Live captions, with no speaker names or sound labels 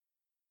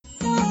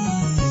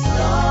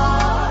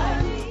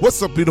What's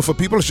up, beautiful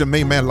people? It's your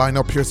main man,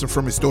 Lionel Pearson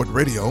from Restored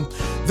Radio.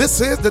 This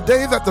is the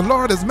day that the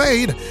Lord has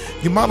made.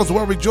 You might as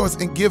well rejoice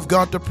and give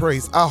God the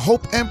praise. I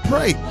hope and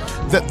pray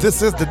that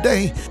this is the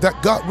day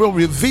that God will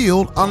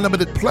reveal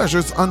unlimited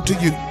pleasures unto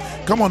you.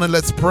 Come on and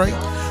let's pray.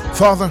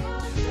 Father,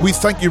 we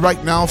thank you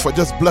right now for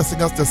just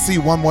blessing us to see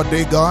one more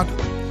day, God.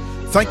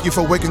 Thank you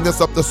for waking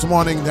us up this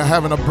morning and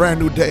having a brand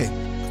new day.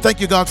 Thank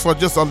you, God, for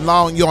just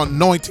allowing your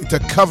anointing to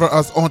cover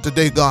us on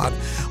today, God.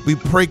 We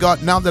pray,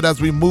 God, now that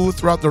as we move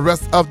throughout the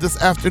rest of this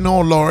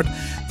afternoon, Lord,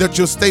 that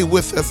you'll stay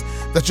with us,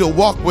 that you'll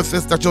walk with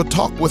us, that you'll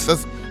talk with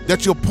us,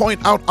 that you'll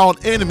point out our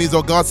enemies,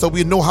 oh God, so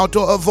we know how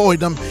to avoid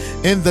them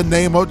in the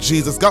name of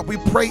Jesus. God, we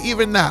pray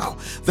even now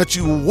that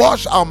you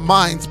wash our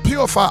minds,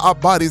 purify our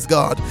bodies,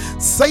 God.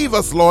 Save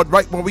us, Lord,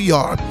 right where we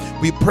are.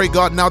 We pray,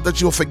 God, now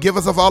that you'll forgive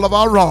us of all of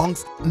our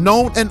wrongs,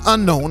 known and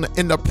unknown,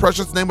 in the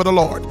precious name of the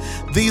Lord.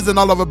 These and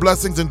all of our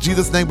blessings, in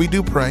Jesus' name we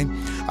do pray.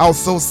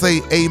 Also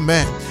say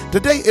amen.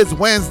 Today is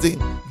Wednesday,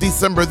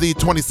 December the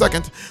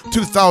 22nd,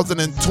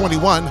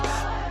 2021.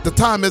 The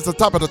time is the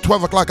top of the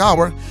 12 o'clock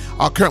hour.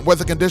 Our current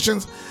weather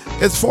conditions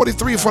is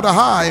 43 for the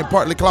high and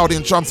partly cloudy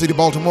in Charm City,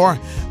 Baltimore.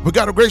 We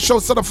got a great show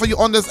set up for you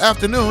on this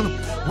afternoon.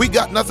 We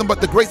got nothing but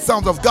the great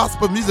sounds of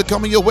gospel music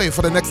coming your way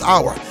for the next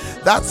hour.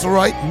 That's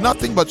right,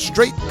 nothing but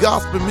straight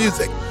gospel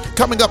music.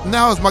 Coming up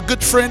now is my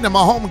good friend and my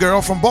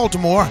homegirl from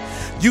Baltimore.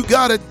 You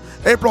got it,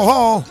 April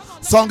Hall.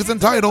 Song is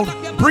entitled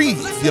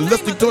Breathe. You're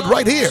listening to it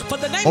right here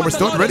on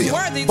Restored Radio,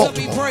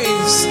 Baltimore.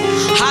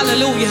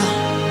 Hallelujah.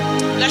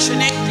 Bless your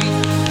name, Jesus.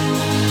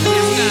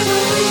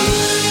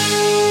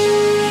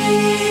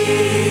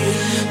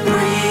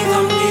 Breathe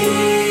on me,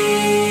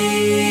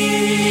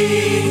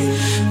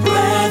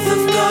 breath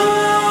of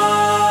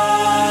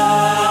God.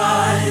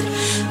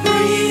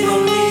 Breathe on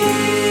me,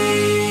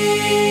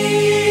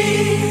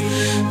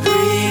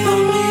 breathe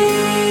on me,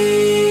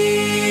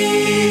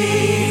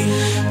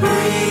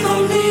 breathe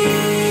on me,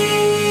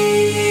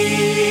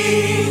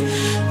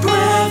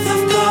 breath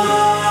of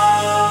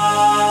God.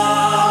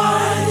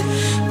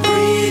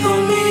 Breathe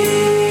on me.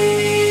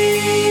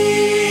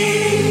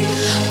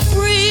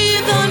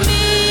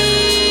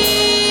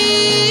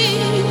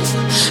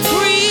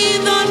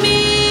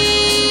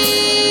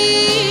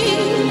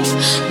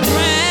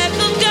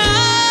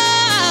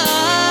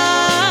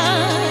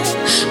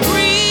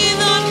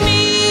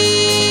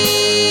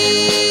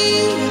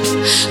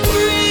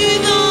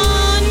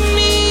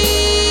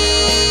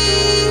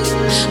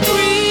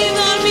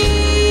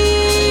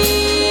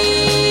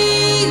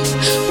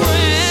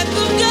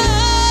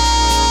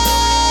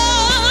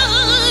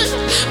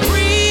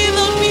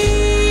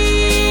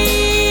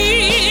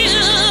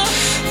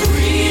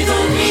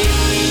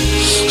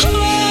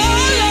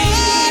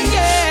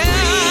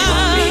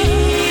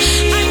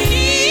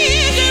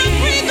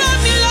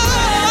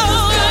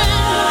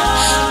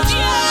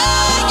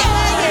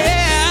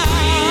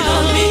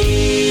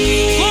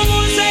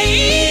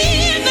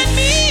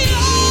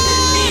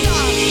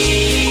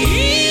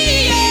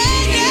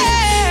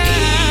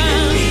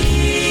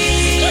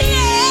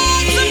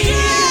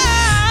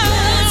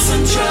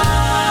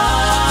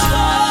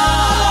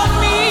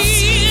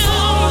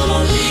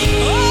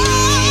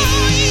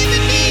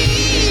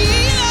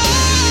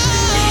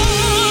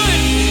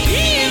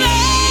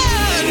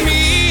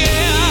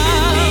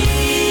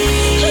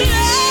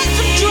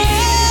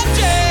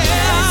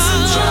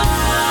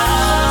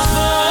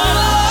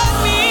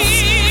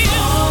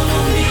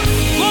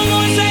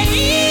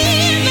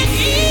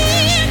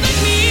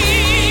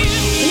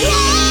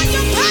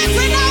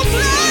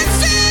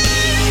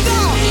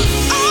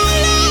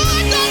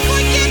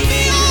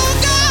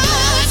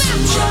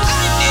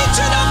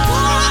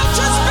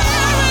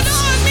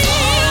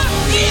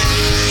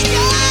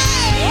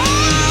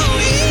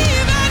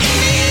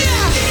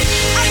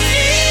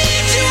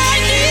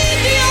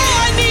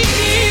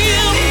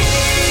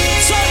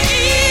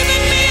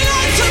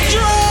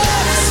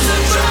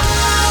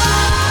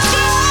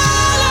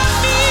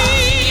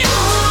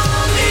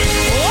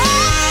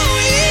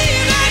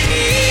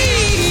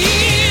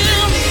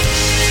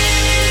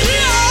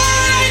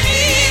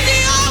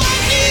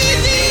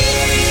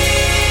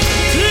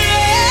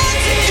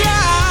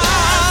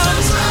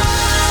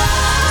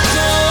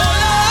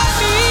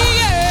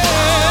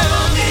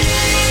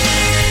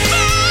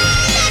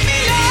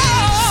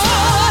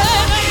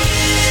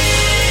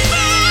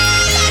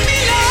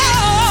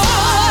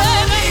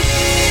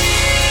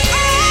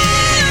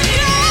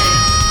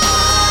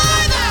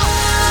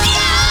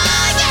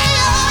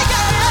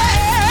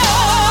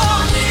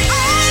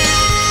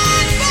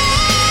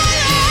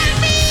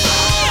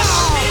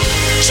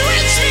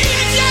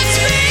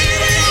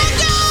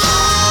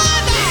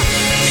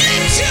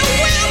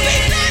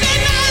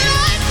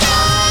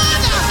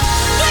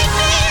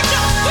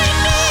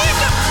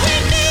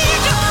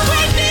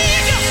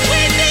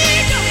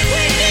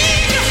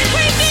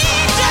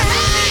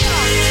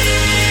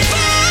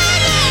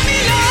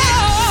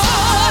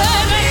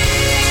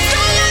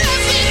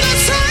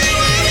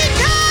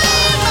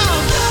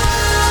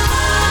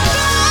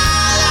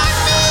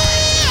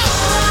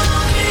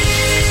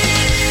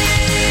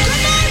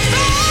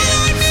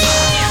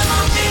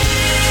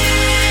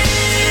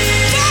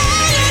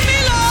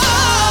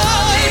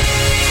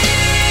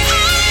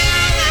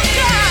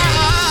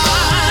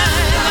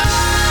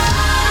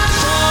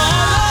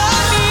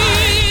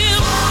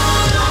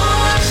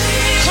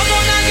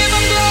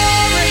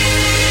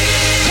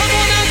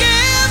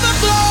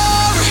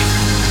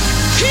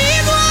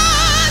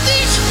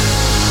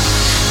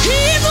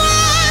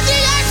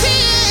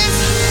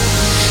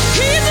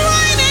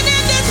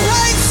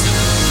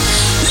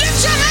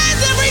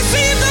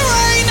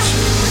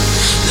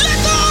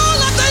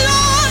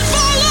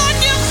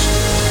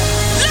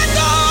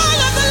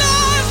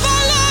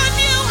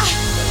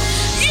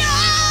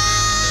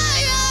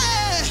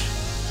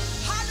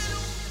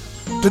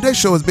 Today's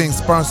show is being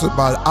sponsored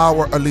by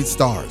Our Elite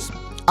Stars.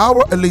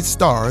 Our Elite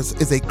Stars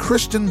is a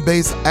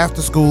Christian-based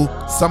after-school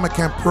summer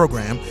camp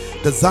program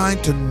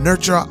designed to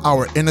nurture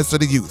our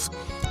inner-city youth.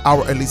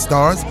 Our Elite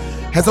Stars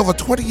has over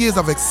 20 years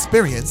of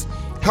experience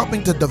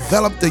helping to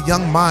develop the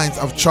young minds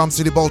of Charm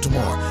City,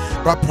 Baltimore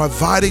by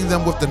providing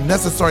them with the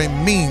necessary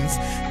means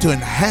to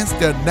enhance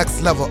their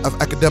next level of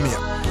academia.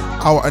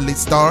 Our Elite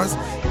Stars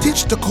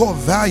teach the core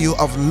value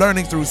of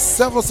learning through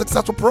several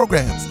successful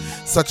programs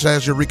such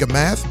as Eureka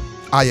Math,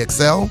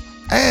 IXL,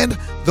 and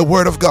the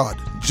Word of God,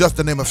 just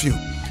to name a few.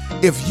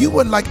 If you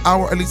would like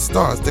Our Elite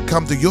Stars to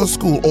come to your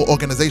school or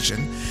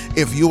organization,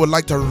 if you would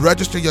like to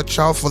register your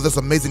child for this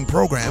amazing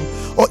program,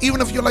 or even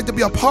if you'd like to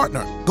be a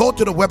partner, go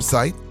to the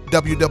website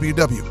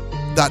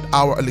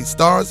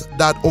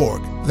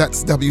www.ourelitestars.org.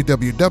 That's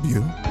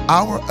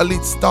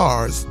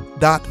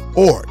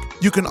www.ourelitestars.org.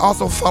 You can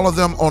also follow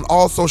them on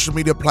all social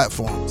media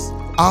platforms.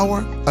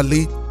 Our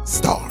Elite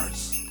Stars.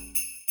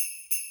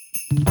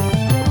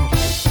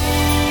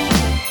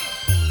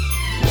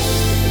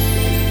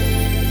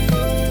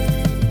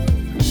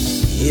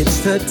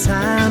 It's the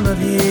time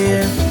of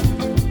year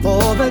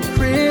for the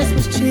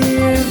Christmas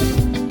cheer.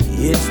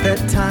 It's the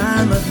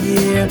time of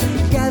year,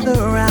 gather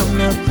around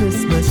the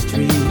Christmas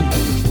tree.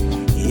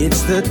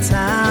 It's the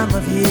time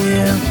of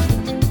year,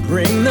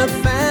 bring the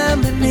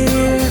family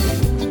near.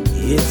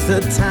 It's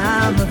the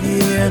time of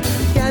year,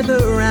 gather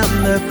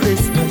around the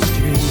Christmas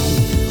tree.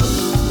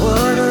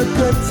 What a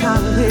good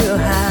time we'll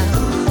have,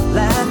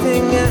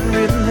 laughing and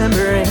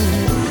remembering,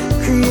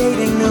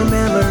 creating new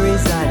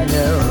memories I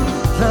know,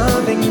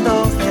 loving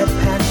those that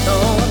passed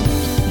on.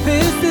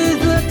 This is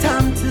the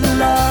time to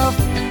love,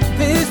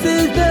 this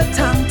is the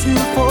time to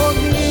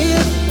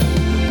forgive.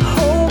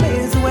 Home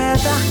is where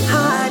the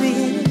heart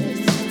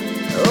is.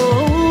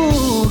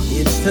 Oh,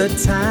 it's the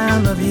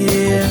time of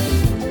year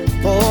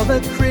for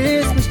the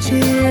Christmas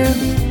cheer.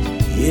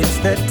 It's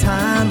the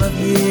time of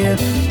year,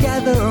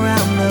 gather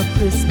around the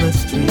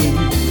Christmas tree.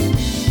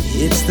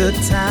 It's the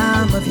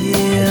time of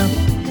year,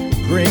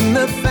 bring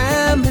the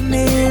family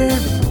near.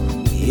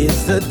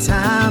 It's the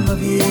time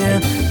of year,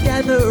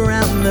 gather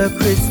around the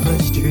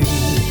Christmas tree.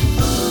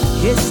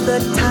 It's the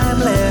time,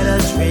 let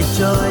us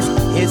rejoice.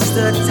 It's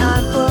the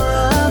time for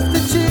us to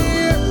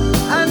cheer.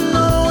 I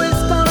know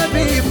it's gonna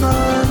be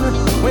fun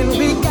when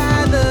we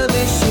gather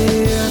this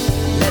year.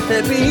 Let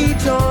there be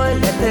joy,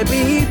 let there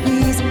be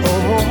peace,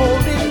 oh,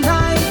 holy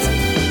night.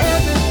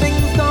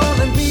 Everything's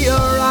gonna be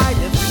alright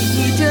if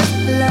we just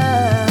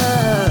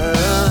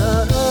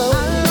love. I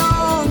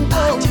long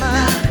for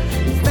my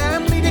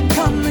family to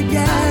come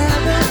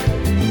together.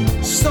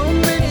 So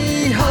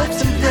many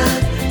hopes and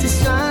plans to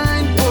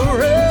shine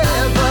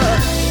forever.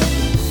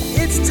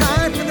 It's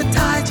time for the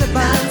ties that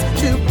bind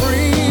to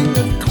bring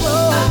us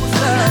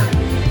closer.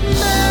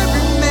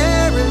 Merry,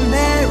 merry,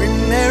 merry,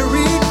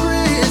 merry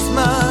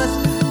Christmas.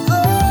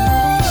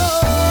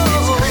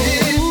 Oh, it's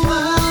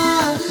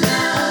Christmas.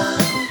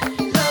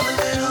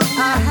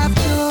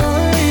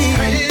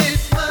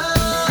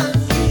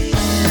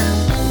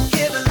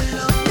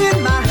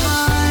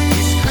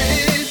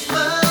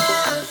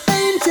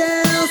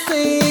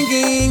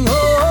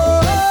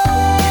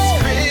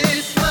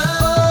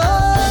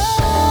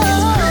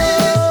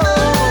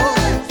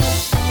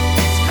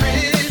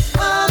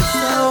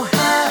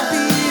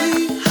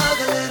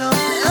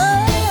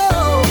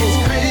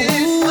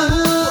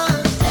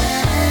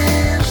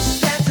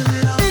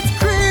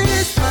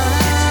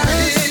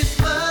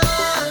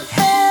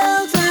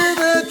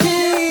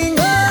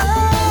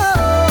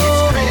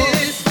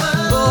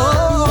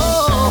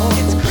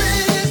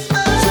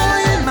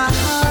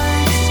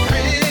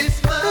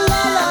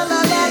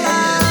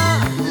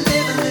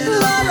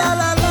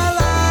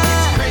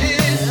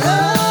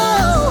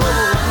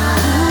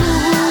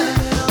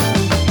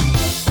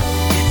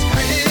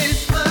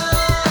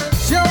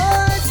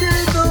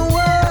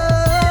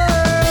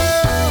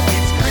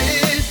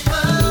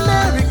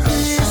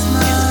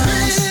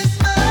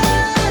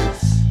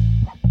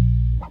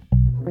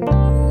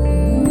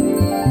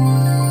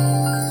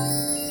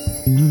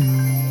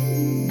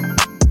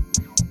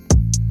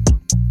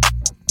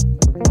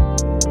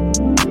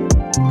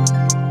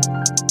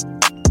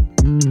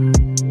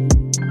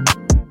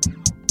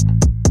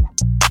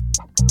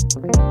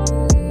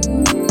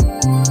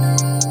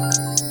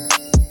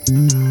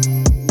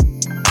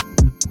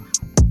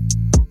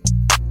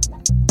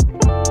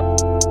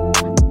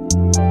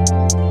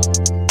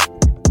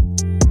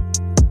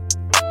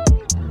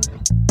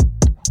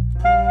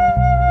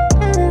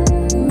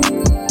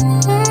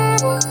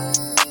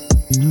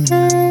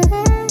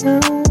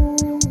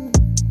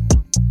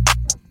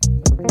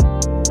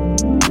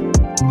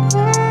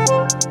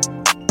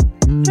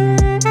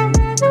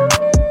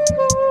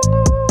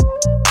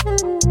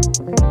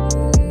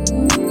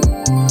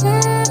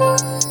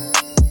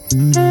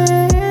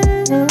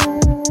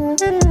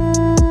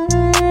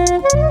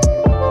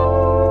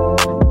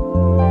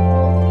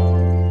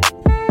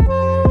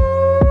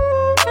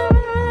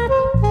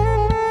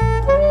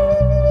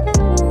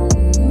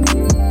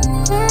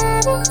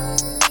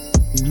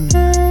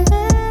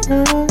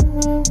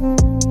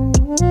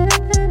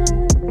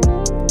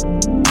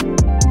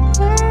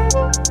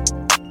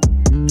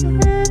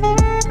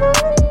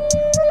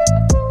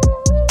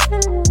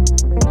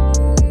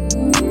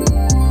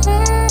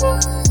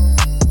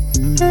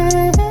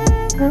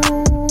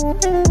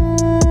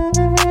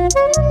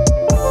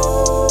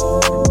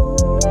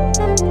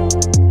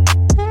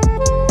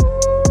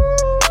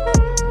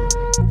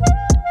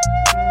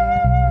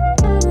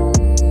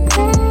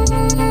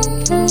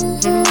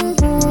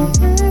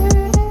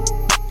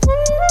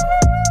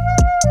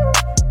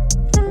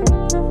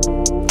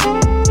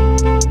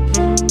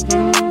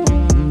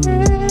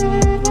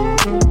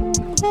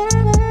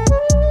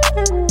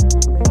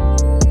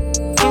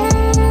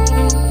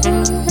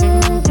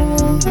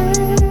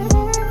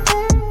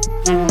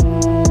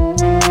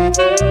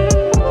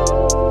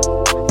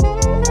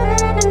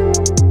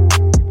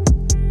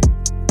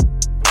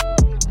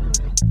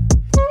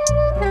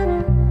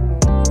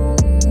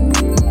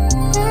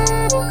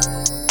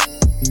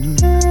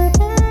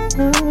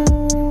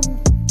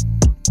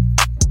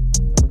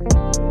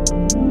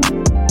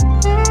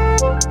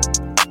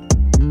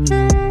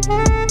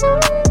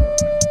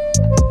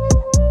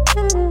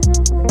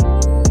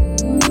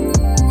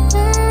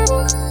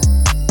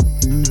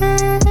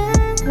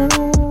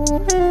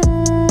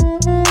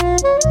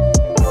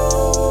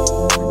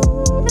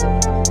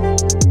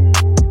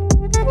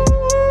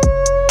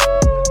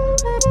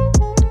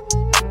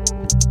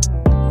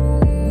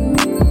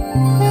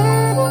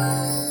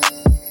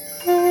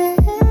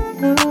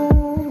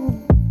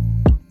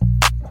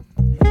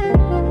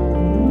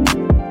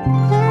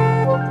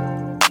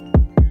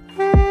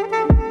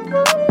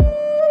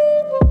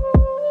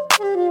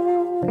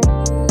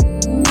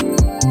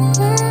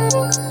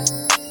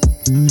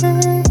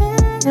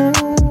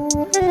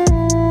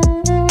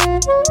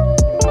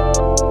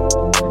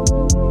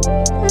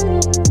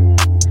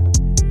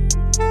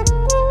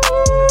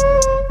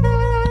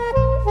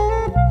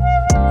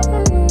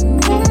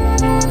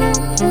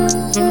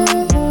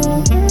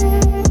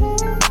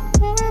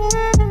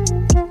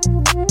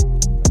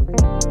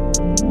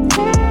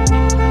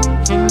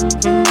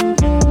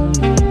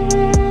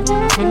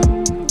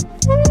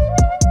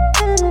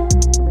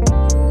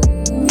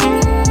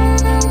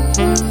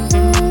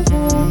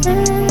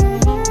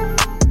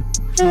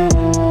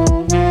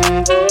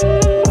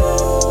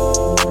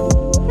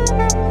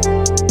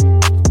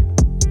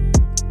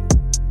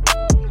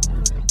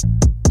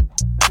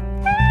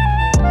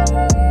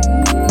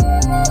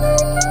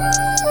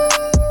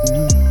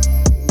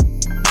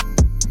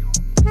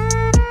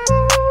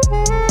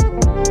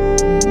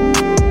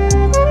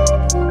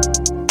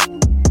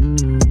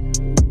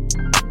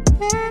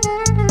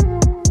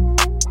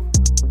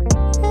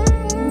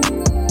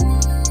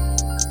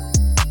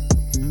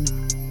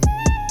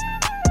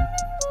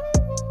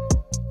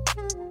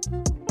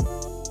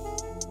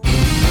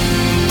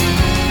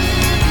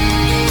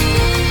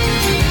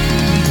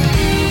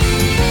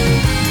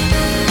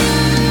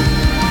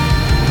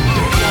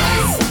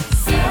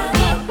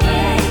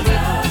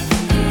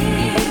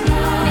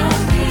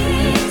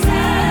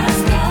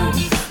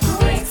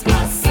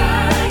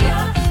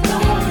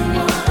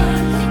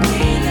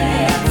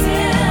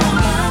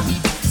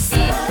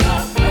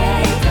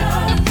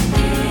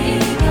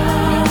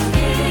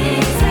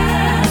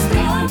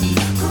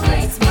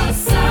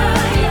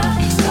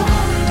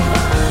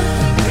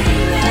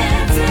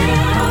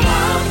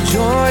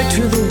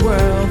 To the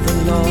world the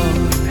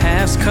Lord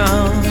has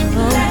come.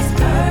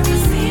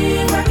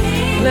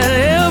 Let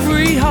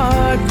every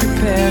heart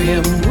prepare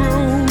him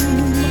room.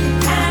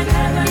 And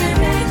heaven and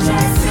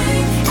nature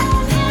sing.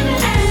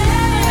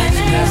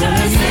 Heaven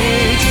and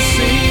nature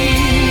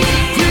sing.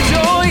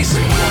 Rejoice,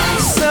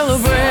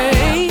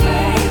 celebrate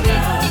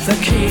the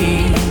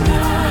King.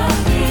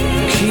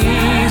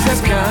 Jesus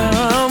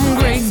come,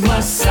 great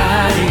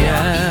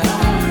Messiah.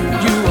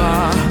 You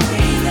are.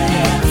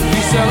 We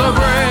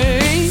celebrate.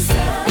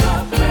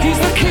 He's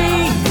the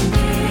King.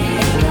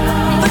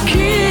 The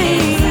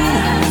King.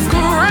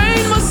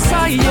 Great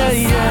Messiah.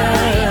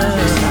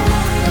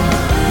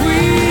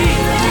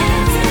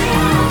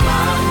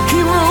 He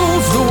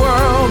rules the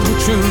world with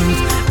truth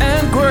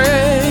and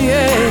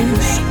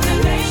grace.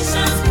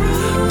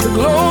 The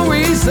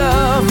glories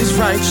of his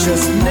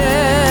righteousness.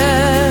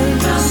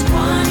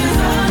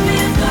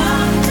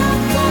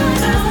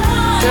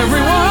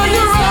 Every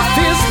wonder of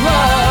his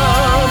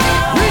love.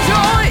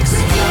 Rejoice,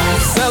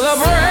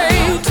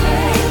 celebrate.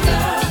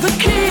 The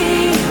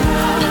King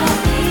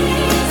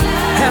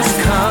has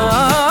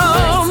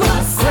come,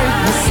 great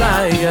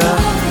Messiah.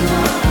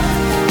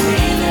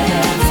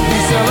 We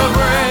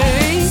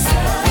celebrate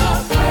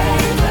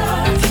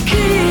the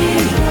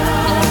King.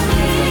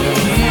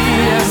 He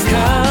has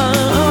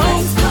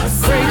come,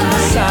 great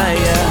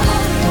Messiah.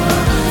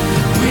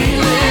 We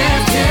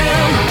lift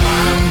him.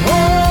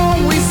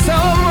 Oh, we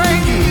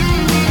celebrate you.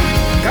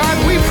 God,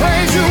 we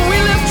praise you. We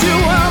lift you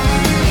up.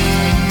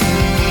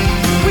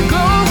 We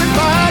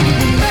glorify you.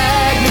 We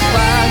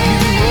magnify you.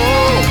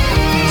 Oh,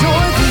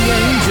 join the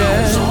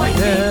angels.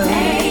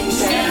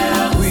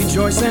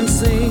 Rejoice and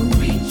sing.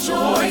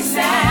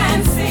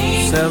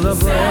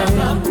 Celebrate.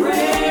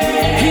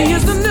 He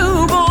is the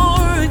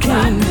newborn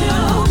King.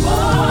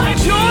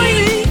 Join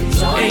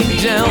the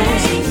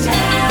angels.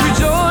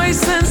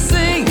 Rejoice and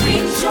sing.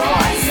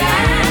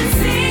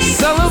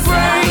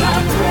 Celebrate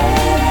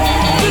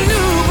the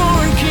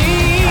newborn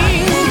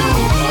King.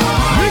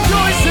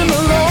 Rejoice in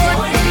the Lord.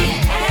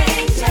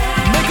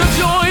 Make a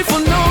joyful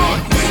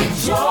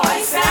noise.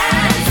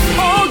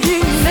 All ye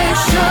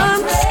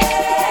nations.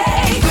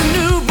 The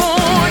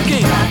newborn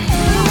King.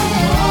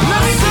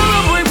 Let's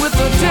celebrate with a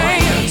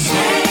dance.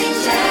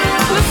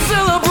 Let's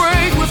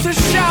celebrate with a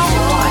shout.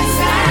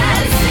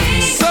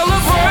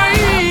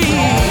 Celebrate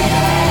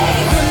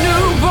the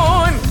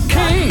newborn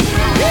King.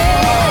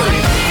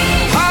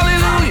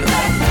 Hallelujah.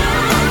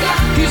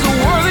 He's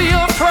worthy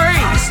of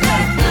praise.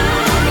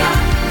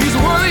 He's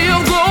worthy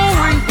of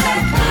glory.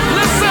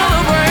 Let's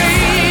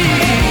celebrate.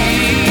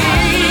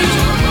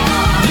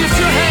 Lift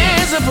your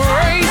hands and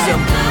praise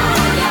him.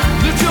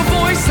 Lift your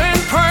voice and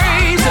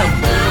praise him.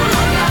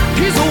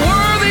 He's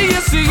worthy,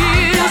 yes he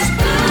is.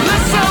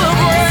 Let's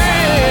celebrate.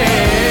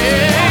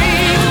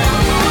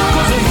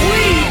 Cause if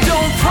we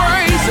don't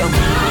praise him,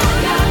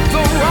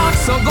 the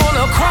rocks are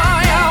gonna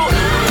cry out.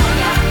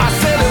 I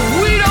said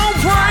if we don't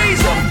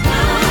praise him,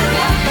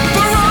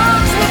 the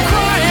rocks will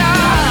cry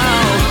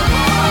out.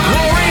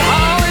 Glory,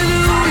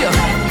 hallelujah.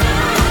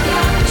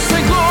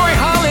 Say glory,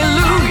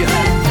 hallelujah.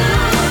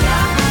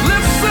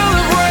 Let's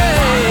celebrate.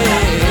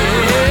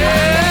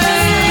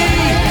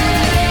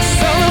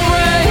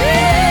 Celebrate.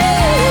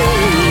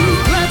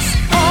 Let's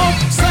all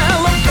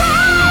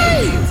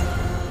celebrate.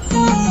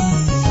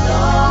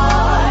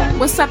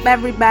 What's up,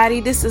 everybody?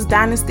 This is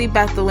Dynasty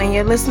Bethel, and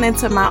you're listening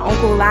to my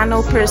Uncle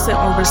Lionel Pearson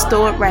on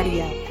Restored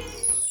Radio.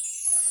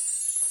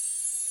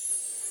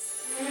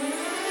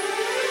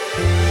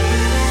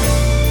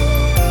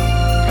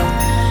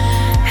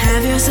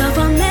 Have yourself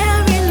a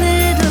merry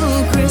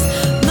little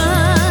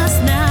Christmas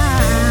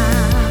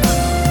now.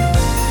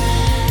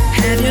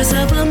 Have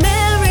yourself a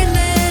merry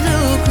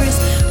little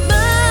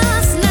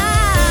Christmas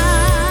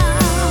now.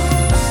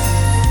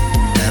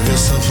 Have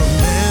yourself a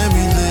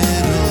merry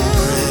little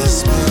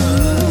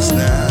Christmas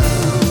now.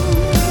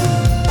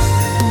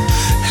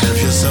 Have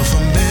yourself a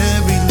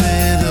merry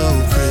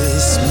little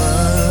Christmas.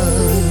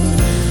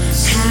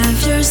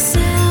 Have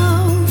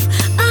yourself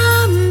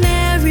a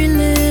merry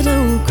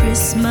little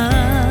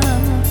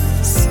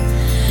Christmas.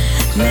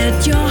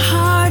 Let your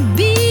heart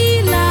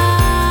be light.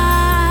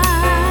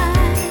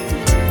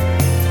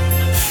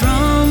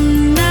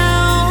 From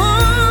now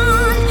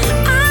on,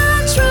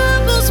 our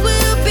troubles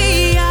will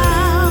be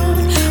out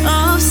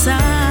of sight.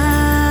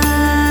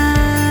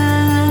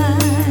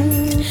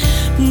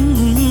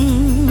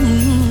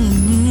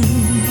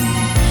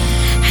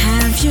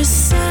 Have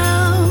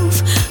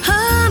yourself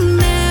a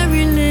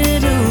merry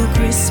little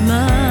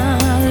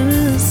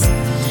Christmas.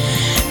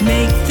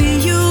 Make the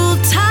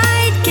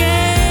Yuletide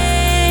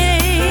gay.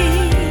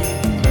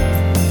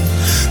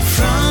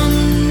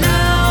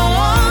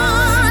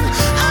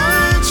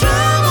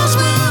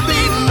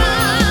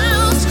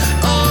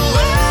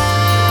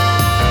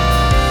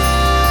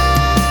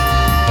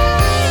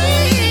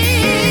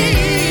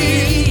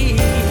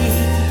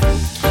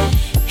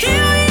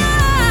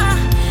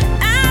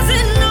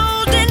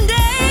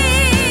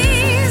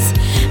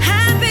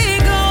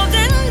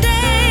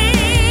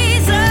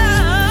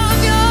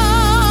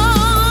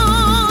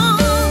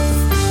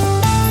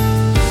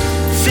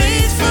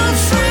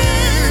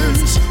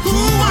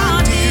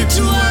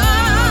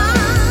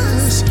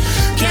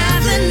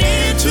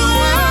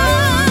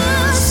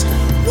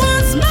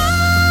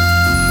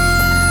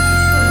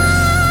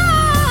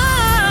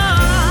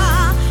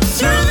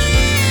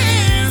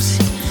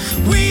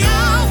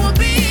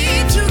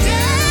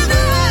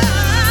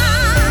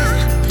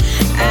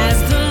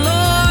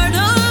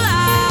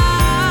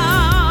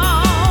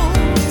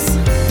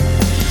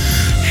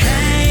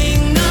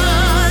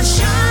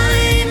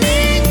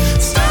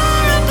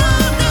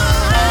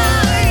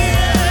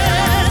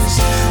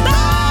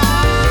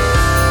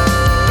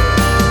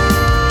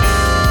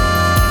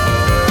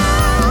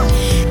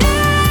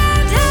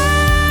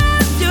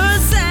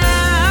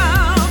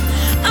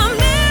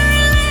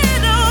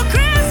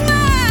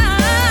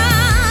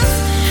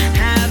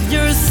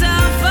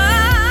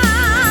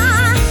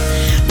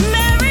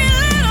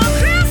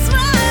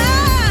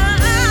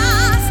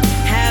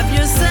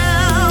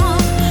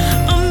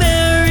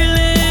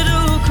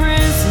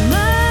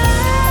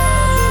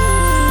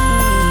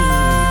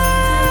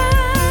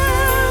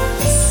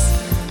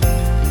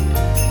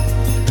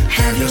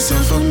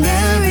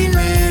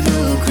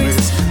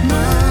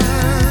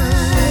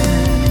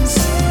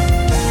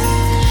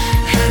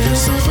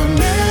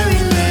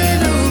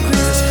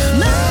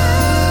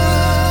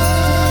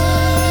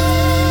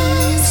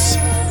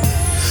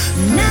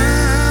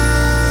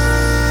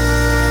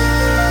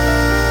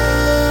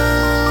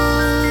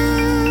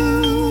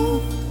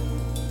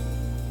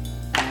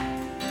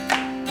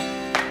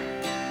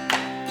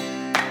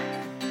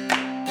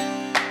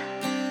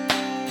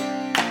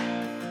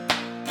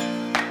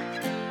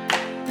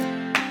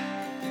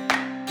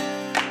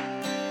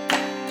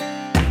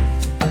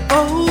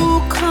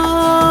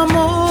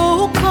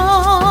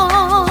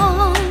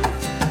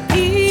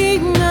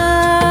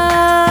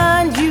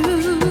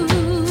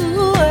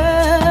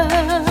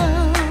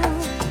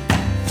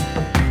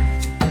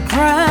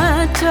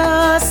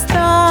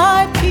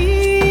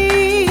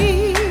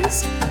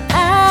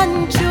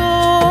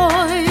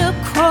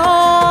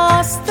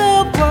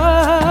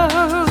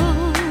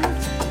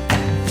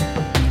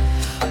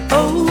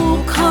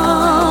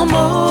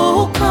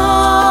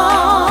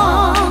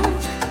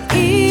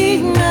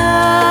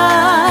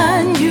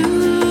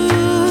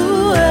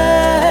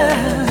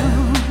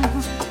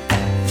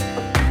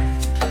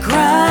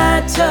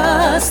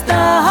 just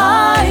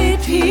thy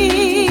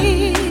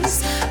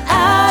peace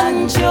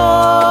and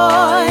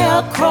joy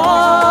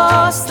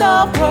across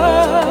the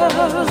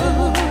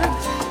world.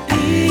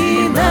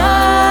 Emmanuel,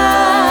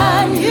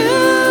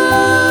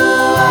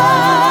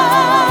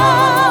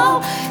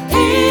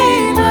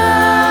 Emmanuel,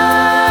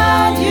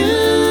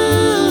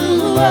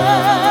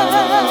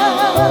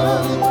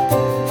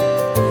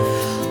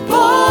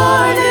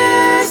 born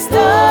is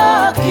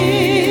the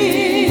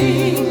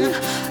King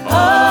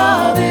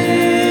of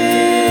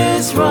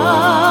Israel.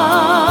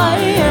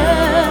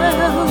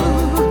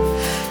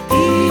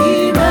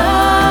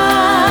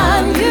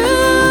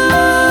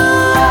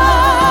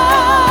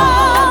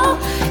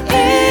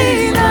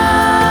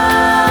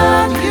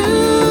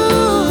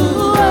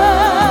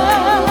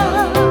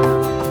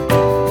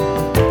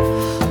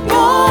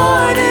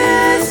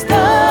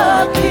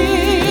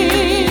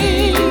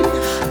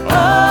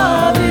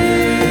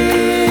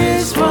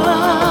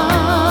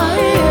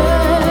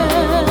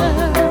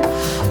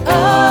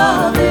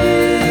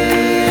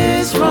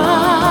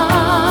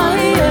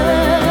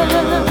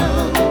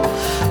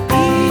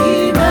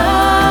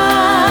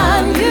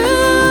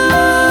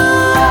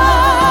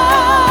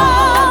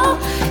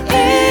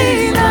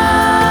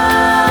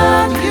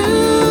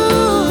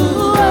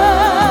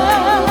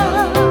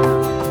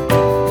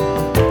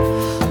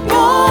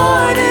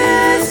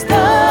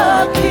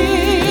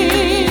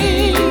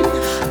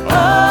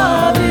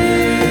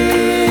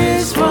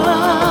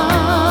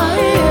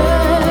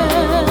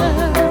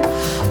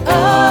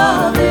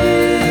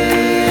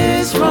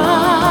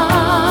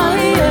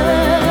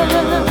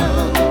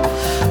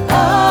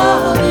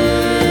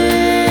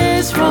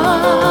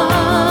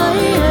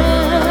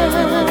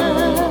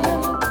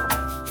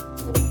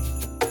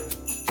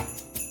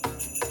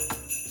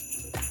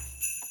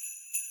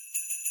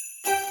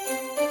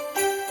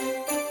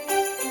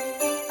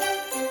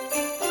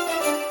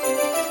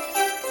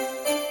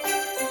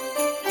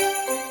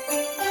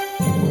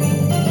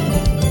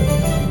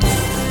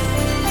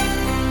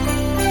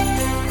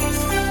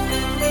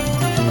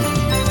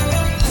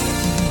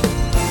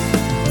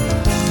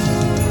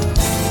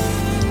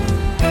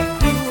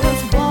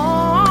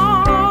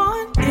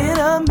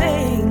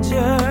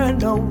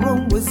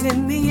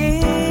 In the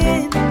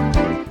end,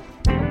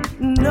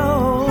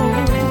 no,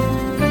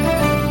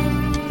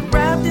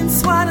 wrapped in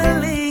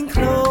swaddling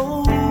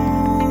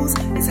clothes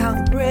is how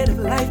the bread of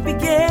life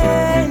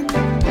began.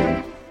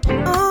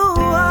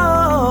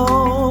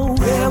 Oh,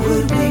 where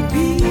would we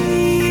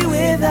be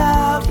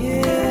without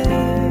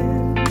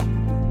Him?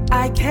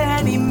 I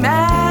can't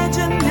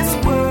imagine this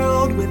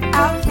world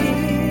without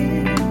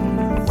Him.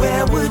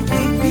 Where would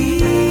we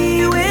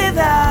be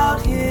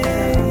without Him?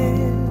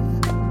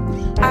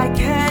 I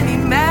can't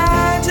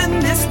imagine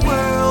this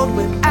world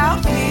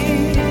without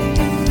Him.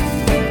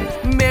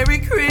 Merry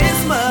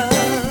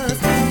Christmas.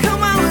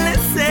 Come on,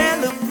 let's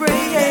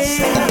celebrate. Let's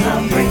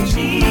celebrate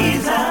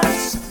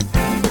Jesus.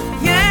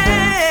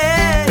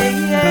 Yeah,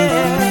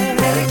 yeah.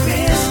 Merry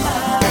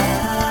Christmas.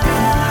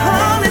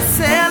 Oh, let's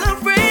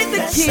celebrate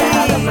the King.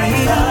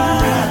 Celebrate the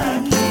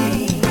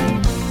King.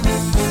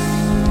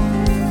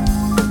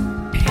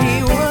 He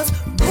was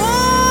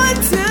born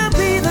to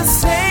be the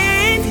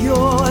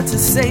Savior, to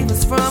save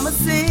us from our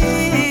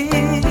sins,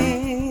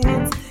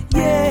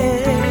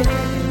 yeah.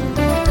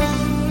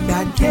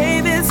 God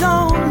gave His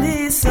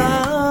only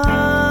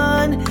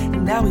Son,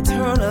 and now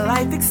eternal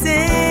life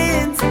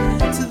extends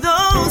to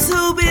those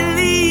who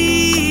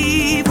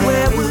believe.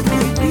 Where would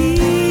we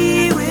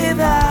be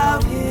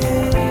without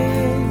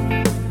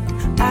Him?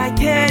 I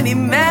can't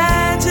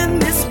imagine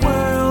this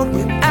world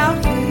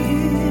without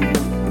Him.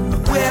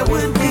 Where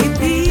would we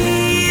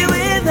be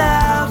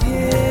without Him?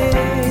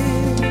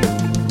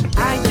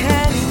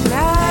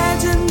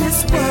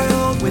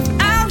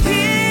 Without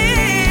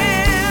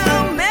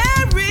Him.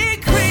 Merry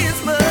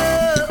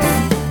Christmas.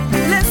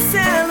 Let's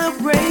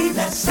celebrate.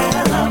 Let's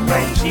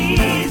celebrate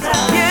Jesus.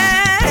 Yeah.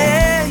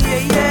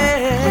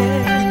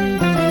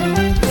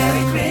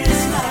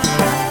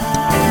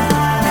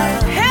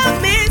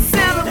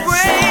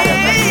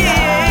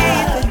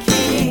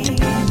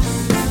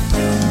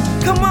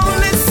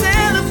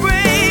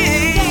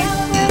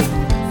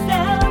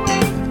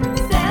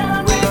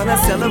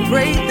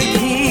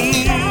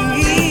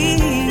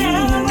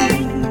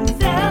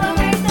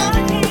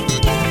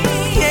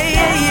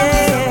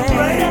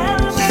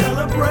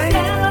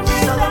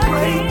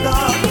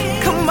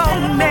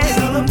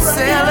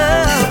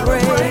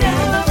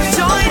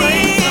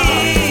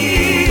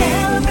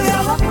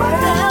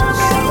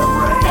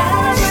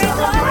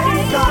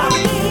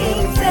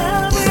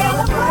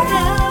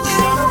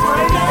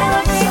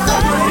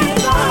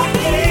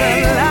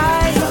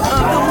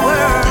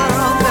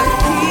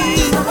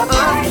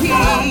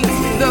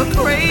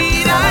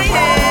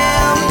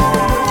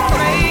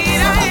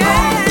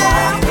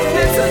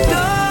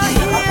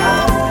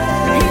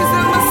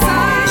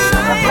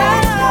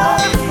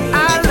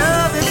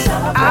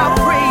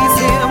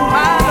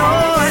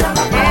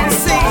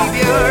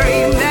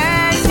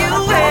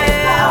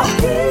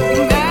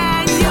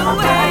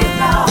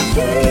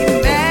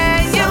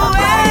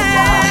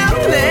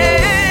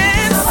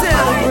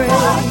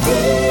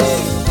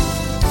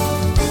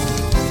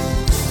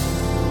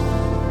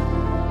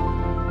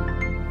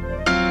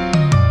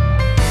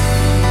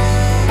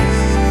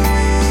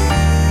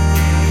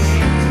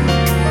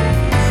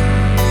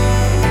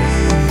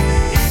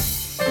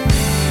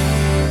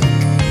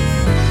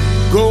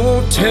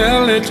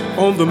 tell it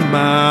on the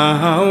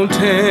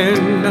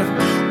mountain,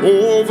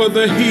 over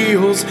the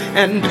hills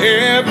and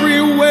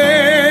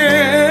everywhere.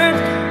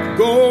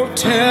 Go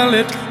tell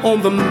it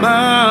on the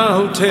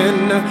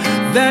mountain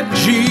that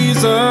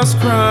Jesus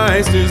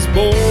Christ is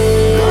born.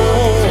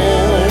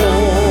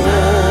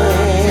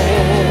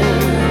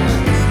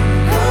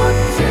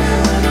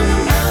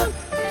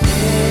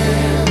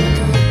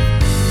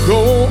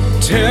 Go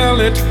tell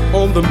it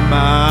on the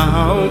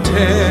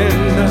mountain,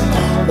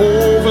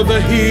 over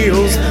the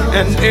hills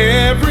and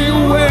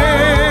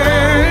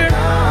everywhere.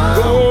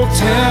 Go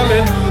tell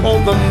it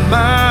on the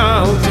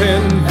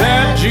mountain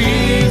that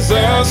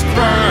Jesus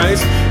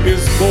Christ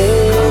is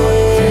born.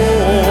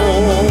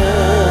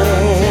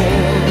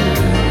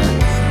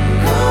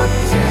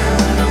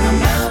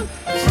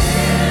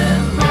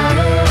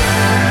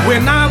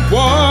 When I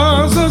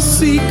was a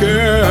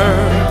seeker,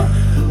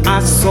 I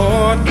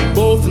sought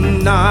both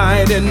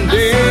night and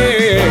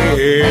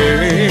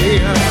day.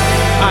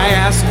 I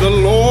asked the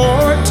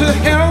Lord to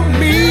help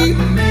me,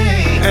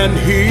 and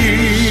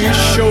He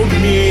showed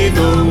me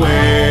the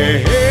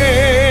way.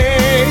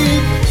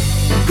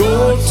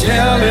 Go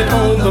tell it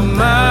on the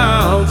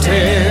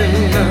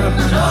mountain,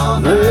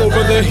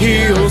 over the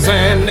hills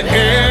and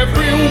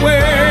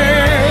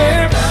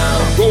everywhere.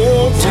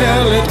 Go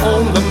tell it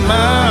on the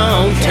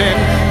mountain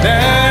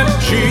that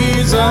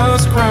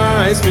Jesus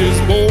Christ is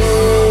born.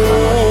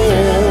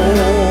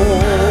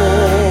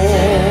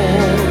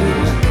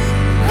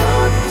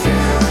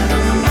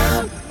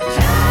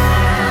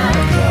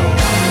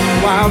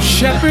 While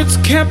shepherds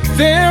kept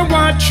their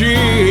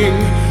watching,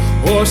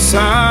 or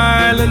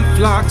silent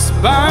flocks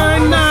by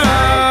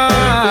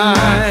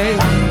night,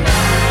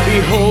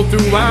 behold,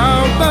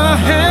 throughout the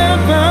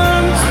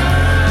heavens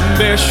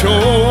there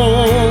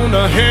shone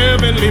a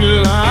heavenly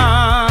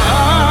light.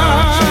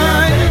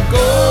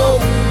 Go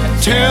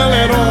tell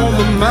it on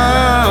the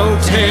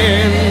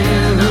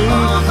mountain,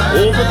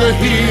 over the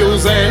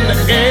hills and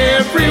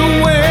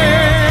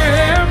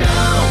everywhere.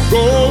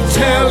 Go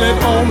tell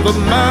it on the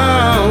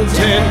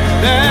mountain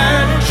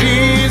that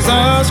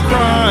Jesus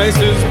Christ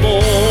is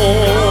born.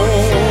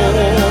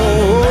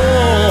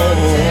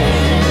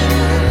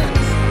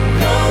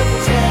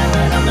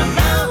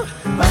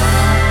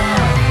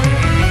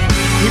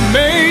 He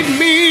made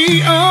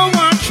me a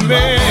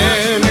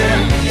watchman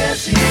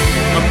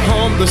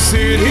upon the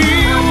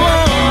city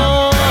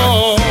wall.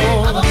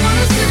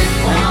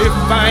 If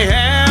I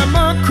am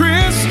a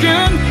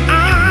Christian,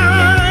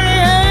 I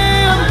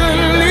am the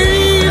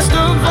least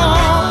of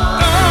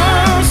all.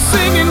 Oh,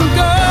 sing and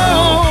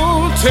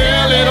go,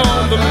 tell it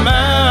on the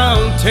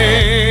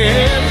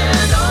mountain,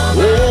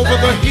 over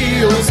the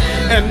hills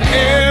and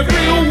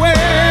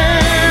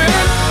everywhere.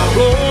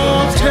 Go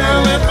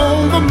tell it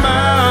on the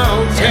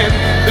mountain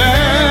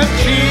that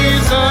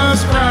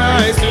Jesus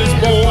Christ is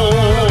born.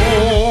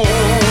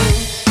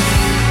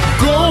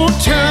 Go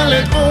tell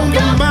it on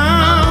the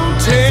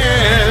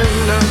mountain,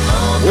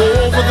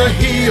 over the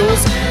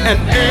hills and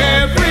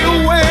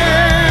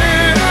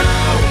everywhere.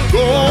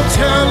 Go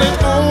tell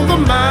it on the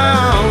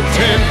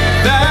mountain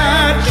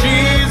that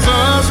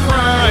Jesus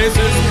Christ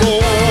is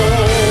born.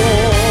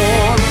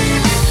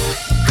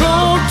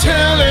 Go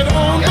tell it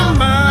on the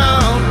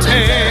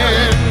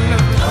mountain,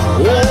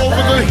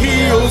 over the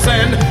hills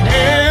and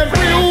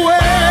everywhere.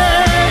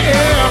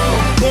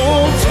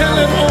 Go tell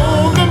it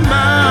on the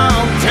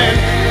mountain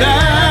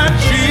that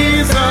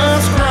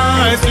Jesus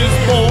Christ is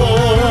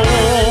born.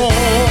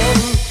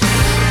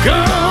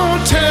 Go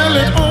tell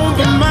it on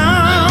the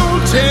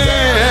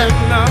mountain,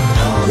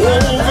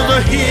 over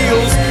the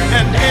hills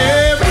and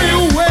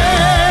everywhere.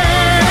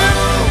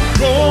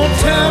 Go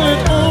tell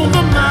it on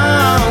the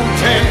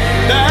mountain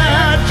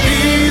that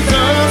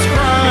Jesus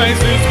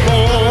Christ is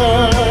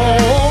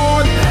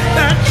born.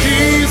 That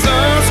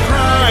Jesus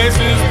Christ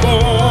is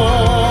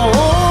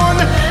born.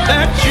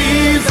 That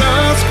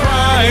Jesus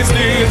Christ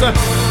is born.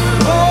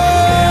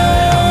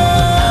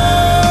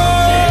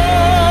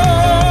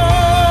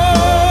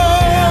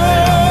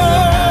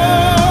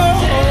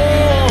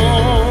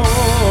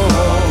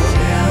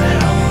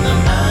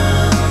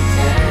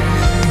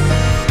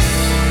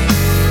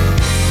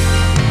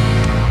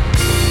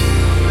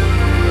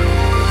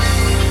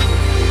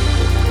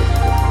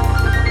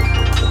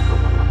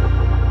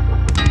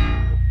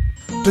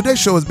 Today's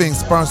show is being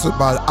sponsored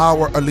by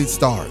Our Elite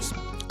Stars.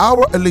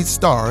 Our Elite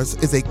Stars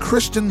is a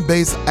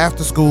Christian-based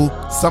after-school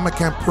summer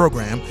camp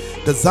program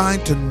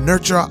designed to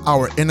nurture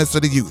our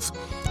inner-city youth.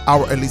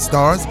 Our Elite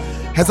Stars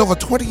has over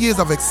 20 years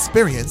of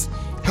experience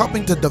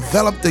helping to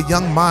develop the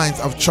young minds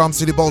of Charm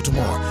City,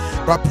 Baltimore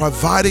by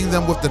providing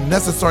them with the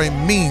necessary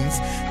means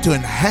to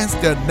enhance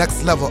their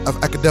next level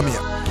of academia.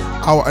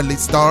 Our Elite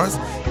Stars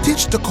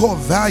teach the core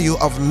value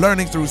of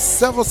learning through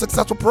several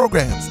successful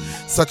programs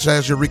such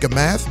as Eureka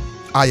Math,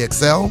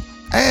 IXL,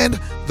 and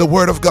the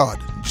Word of God,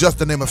 just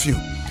to name a few.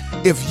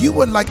 If you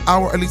would like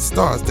Our Elite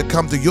Stars to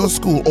come to your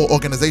school or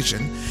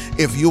organization,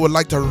 if you would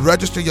like to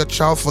register your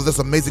child for this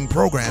amazing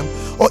program,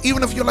 or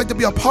even if you'd like to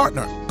be a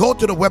partner, go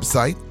to the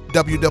website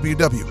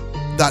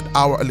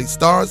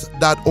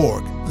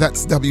www.ourelitestars.org.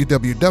 That's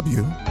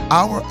www.ourelitestars.org.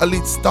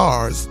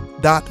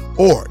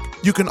 OurEliteStars.org.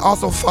 You can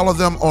also follow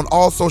them on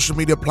all social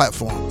media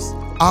platforms.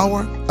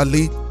 Our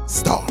Elite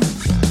Stars.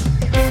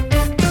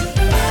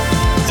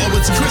 Oh,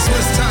 it's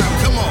Christmas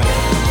time. Come on.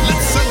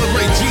 Let's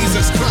celebrate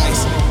Jesus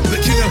Christ, the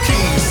King of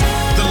Kings,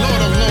 the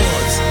Lord of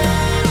Lords.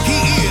 He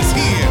is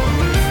here.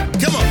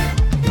 Come on.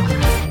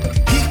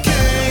 He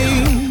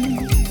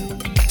came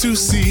to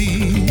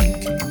seek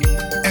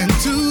and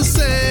to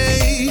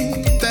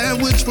save that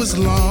which was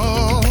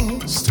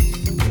lost.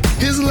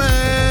 His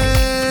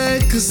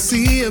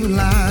legacy of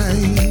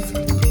life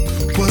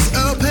was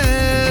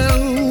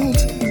upheld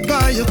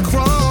by a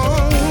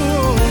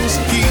cross.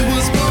 He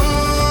was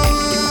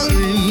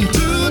born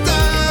to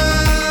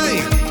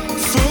die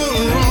for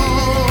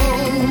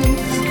all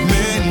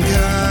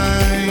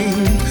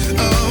mankind, a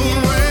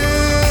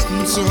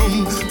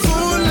ransom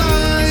for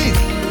life,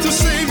 the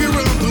Savior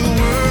of the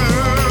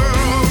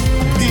world.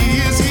 He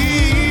is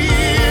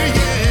here,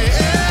 yeah.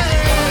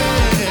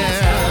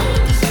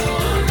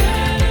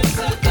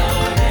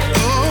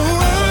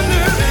 Oh,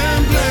 honor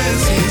and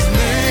bless His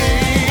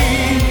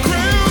name.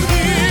 Crown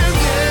Him,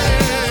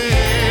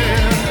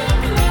 yeah.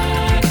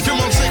 Come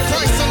on, say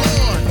Christ the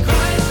Lord.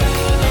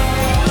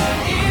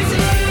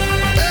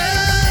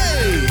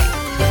 Hey.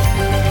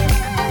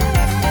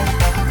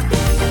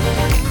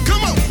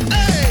 Come on,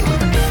 hey.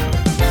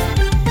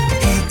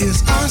 He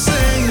is our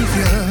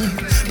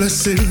Savior,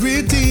 blessed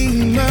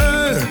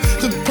Redeemer,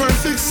 the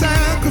perfect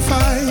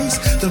sacrifice,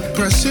 the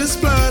precious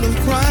blood of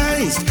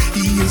Christ.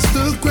 He is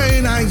the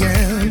great I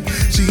am,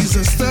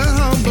 Jesus the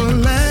humble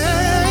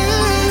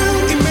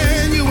Lamb.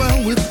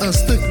 Emmanuel with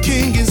us, the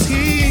King is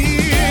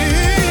here.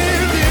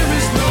 There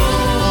is no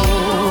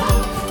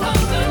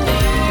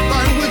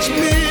by which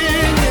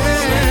men,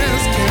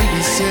 yes, can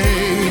be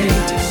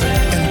saved,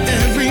 and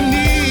every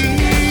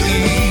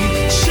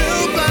knee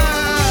shall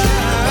bow.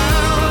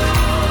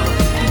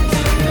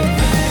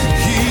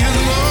 He is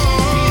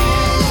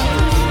Lord.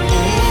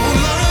 Oh,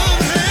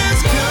 love has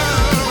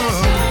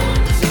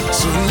come,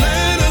 so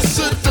let us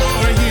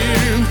adore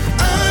Him.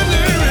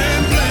 Honor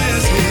and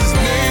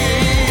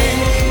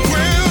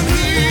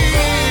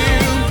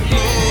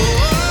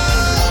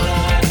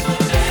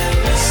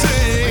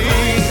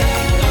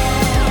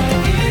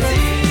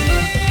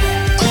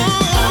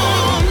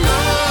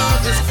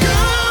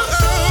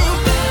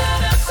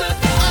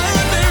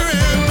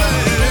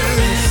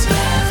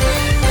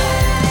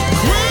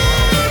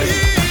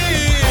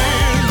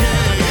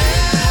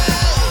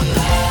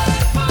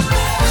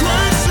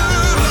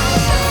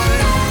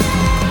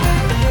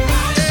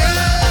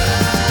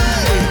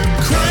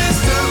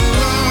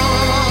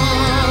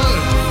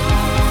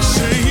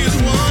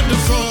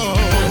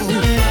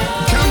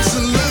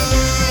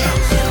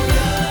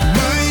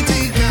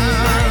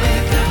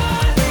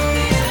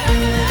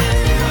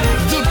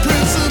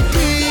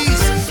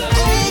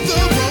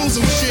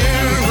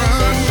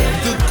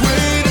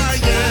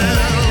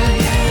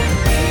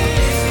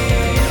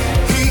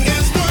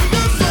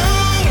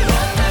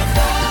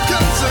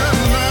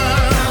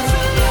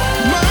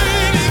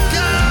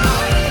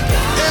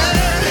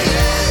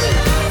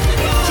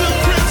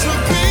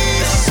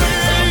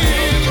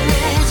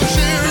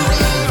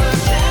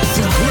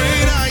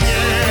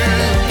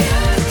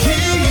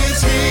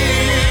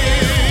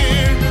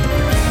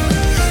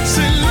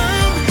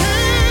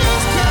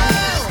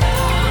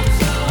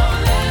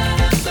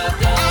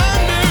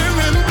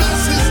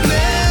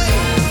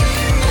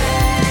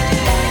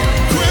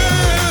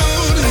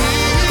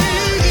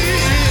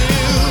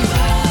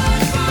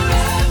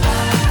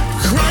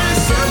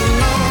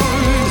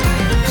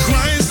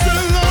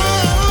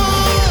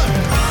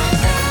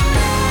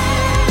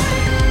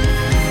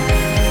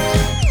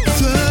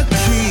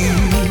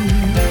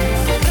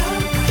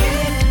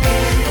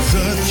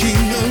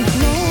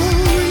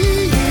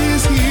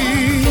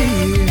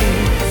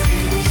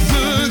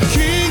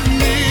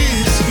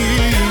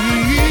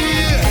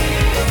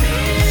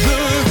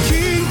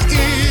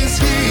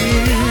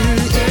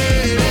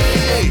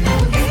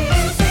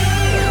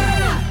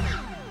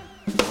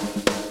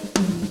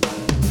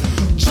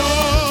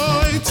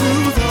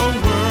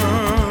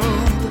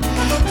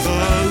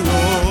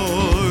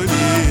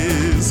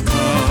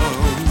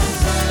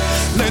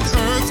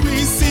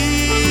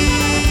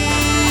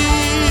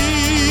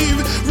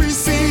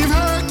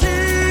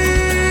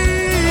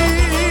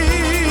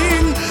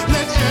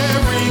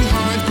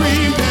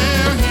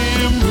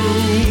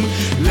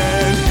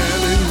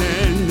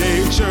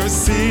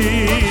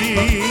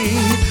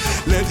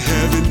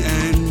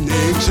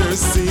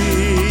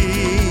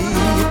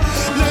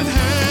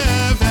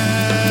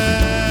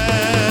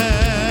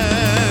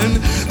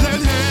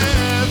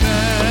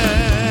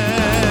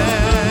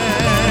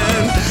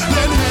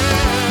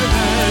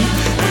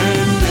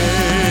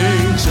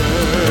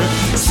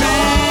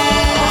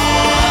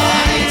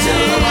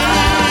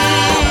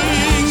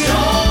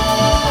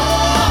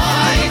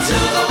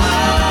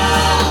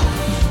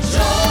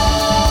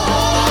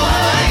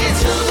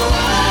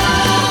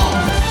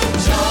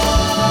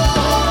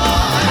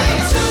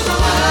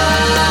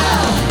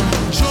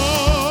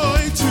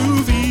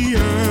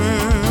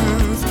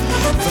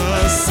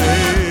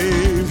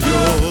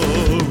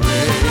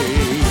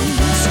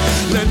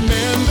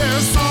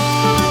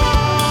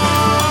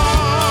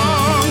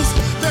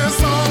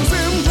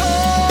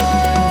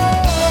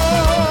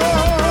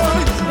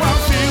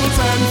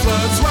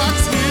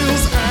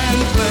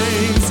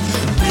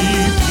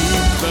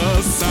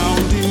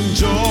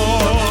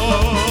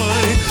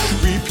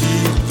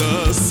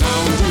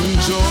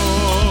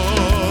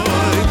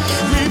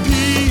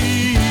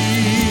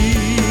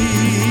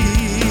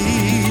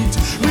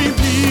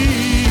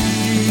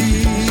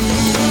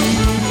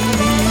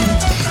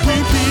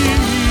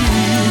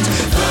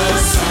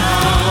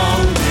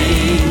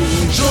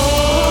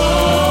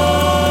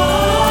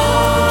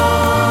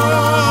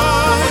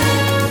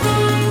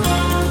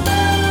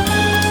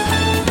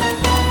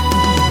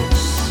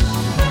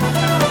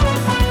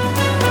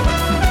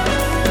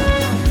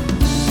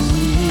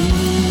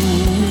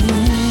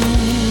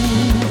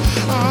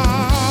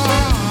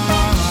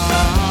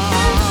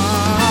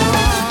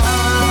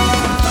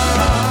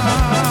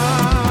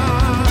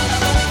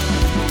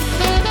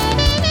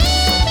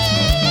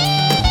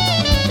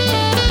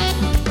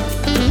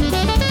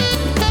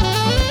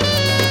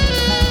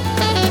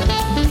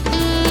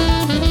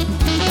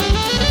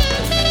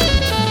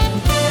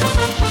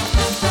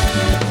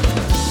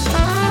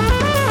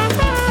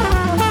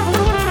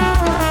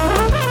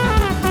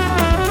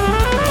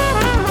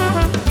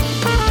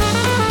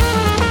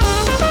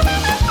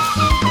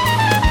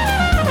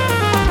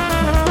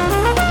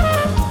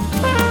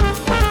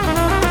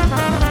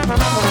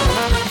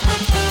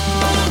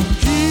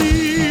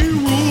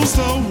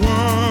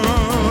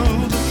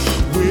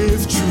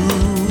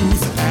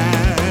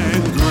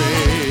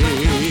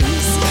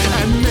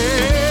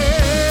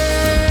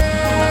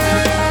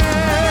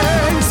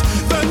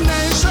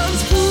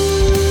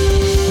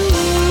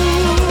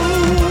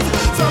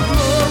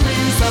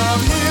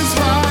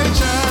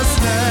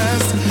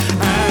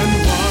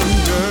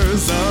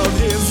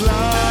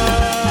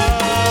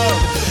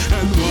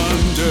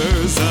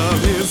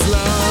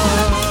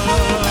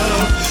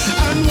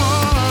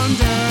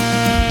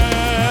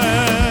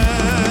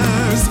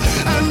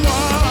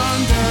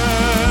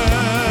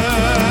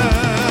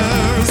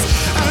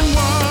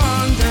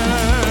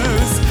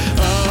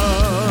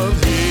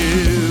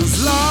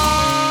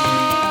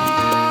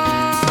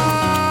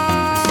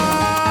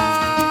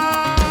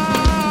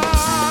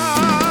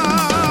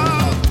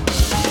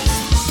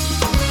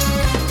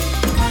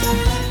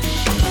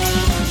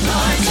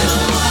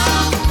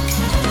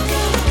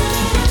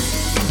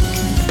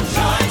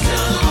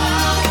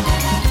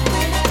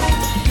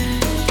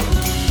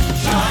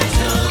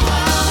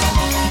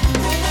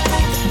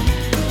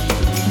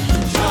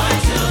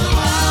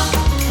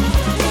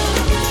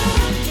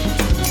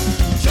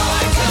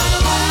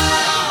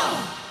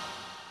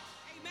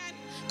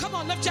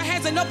Come on, lift your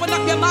hands and open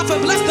up your mouth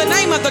and bless the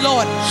name of the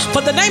Lord.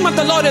 For the name of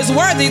the Lord is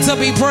worthy to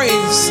be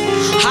praised.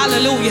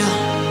 Hallelujah.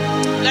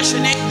 Bless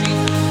your name, Jesus.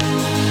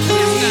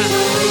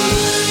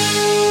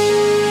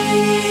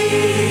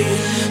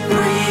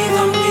 Breathe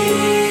on me,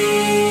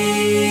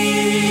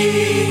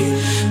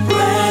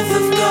 breath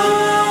of God.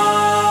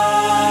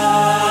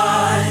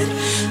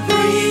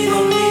 Breathe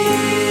on me,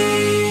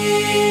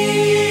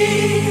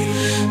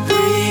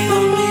 breathe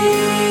on me,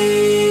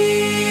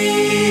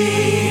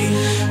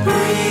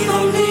 breathe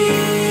on me,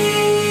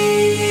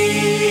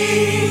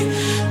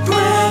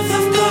 breath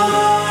of God.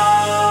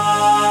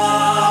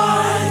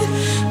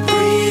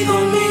 Breathe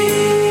on me.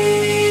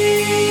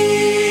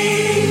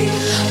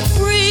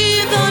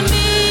 Breathe on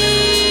me.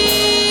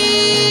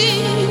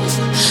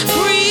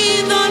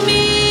 Breathe on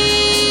me.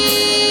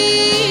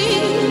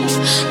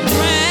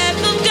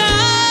 Breath of God.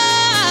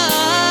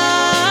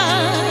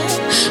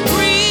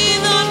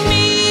 Breathe on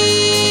me.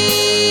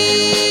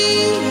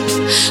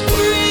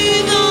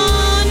 Breathe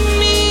on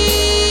me.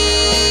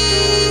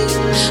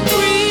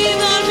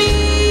 Breathe on me.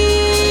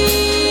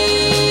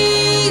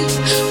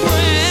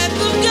 Breath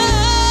of God.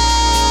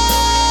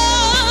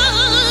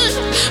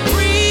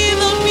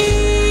 Breathe on me.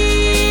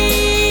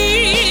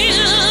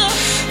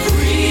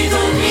 Breathe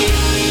on me.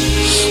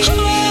 Oh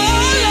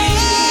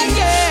Lord,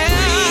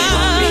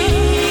 yeah.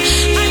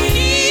 I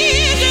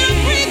need you to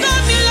breathe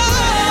on me,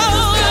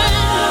 Lord.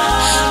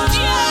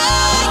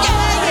 Yeah,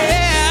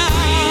 yeah.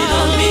 Breathe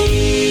on me.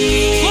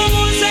 Come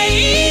on, say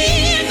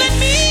even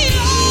me,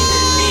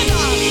 Lord.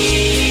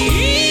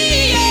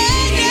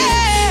 Yeah,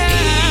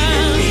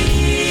 yeah.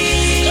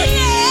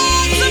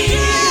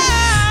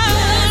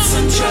 Let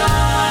some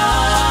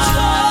drops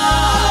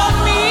fall on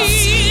me.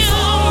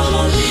 Fall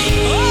on me.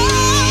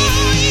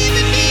 Oh,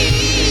 even me,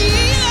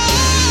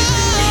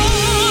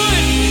 Lord.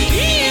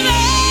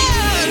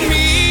 Even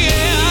me.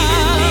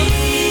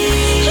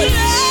 Let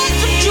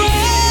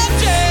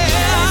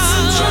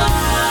some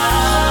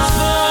drops,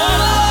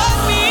 fall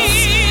on me.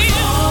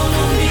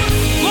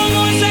 Come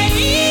on, say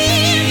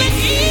even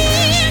me.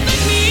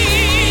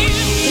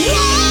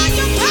 While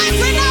you're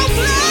passing out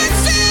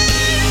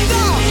blessings,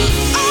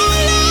 oh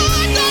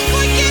Lord, don't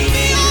forget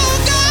me, oh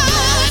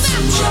God.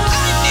 I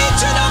need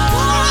you to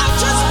pour out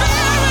your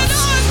spirit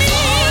on me.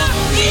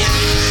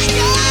 Yeah,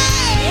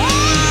 yeah.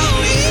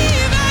 Oh,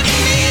 even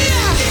me.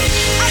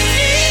 I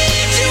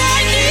need you, I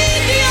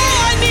need you, I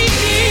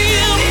need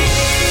you.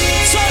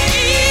 So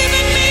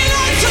even me,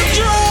 let some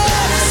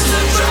drops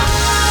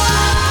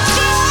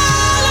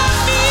fall on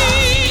me.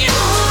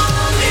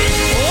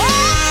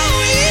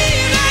 Oh,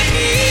 even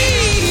me.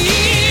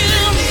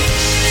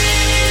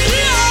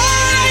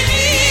 Lord, I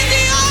need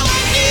thee, oh, I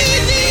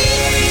need thee.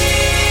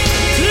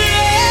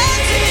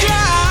 Let some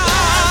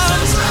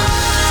drops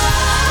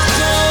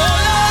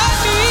fall on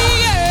me,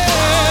 yeah.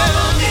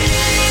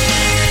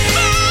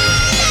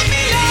 Fall on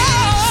me,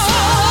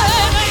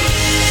 Lord.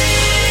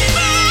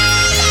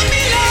 Fall on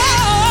me,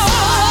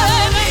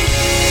 Lord.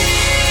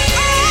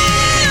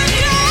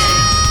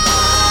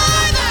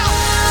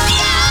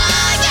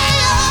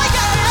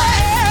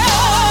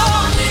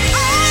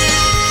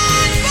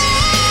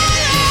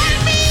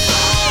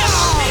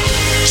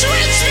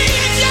 Drench me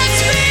in your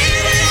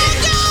spirit, oh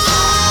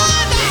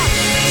God.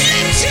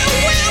 Let your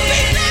will be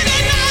done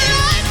in our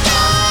life,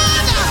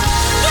 God.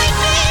 We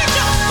need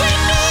you, we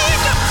need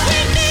you, we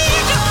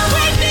need you,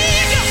 we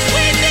need you,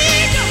 we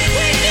need you,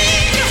 we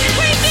need you,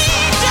 we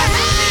need you.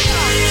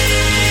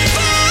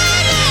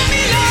 Follow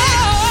me,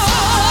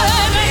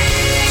 Lord.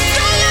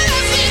 Don't let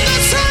us leave the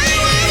same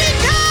way we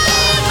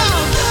came.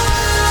 Follow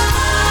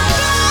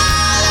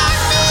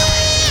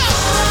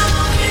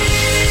me.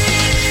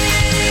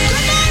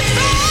 Come on,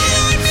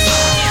 follow me.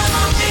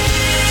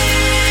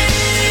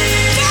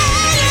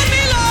 Follow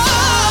me,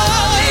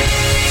 Lord.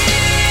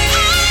 I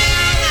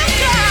am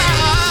God.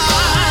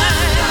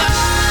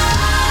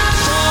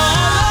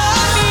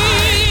 Follow me.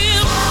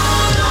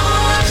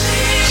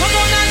 Come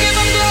on, now give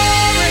him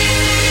glory.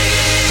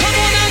 Come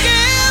on, now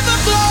give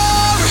him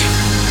glory.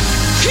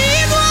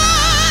 He's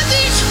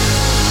worthy.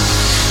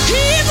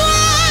 He's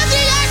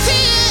worthy, yes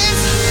he is.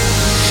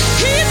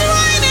 He's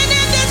reigning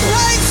in this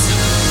place.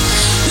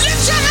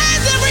 Lift your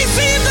hands and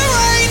receive the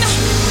rain.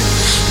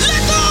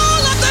 Let the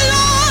oil of the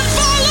Lord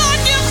fall on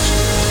you.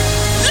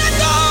 Let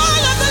the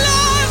oil of the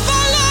Lord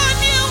fall on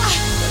you.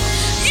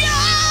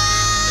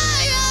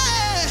 Yeah,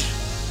 yeah.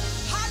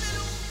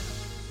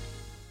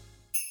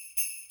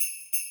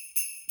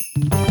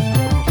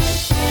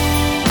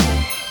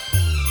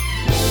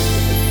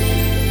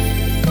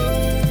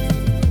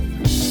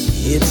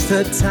 It's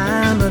the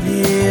time of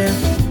year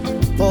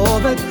for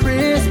the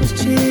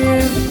Christmas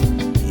cheer.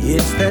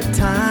 It's that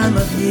time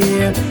of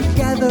year,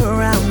 gather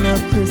around the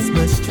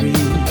Christmas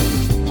tree.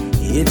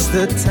 It's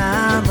the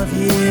time of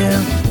year,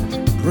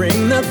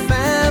 bring the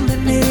family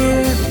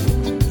near.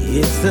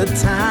 It's the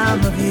time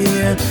of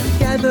year,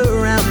 gather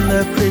around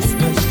the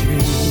Christmas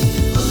tree.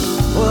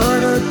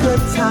 What a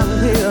good time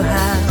we'll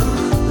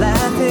have,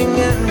 laughing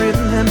and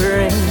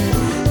remembering,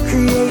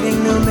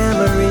 creating new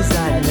memories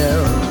I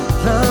know,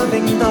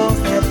 loving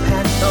those that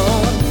passed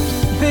on.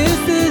 This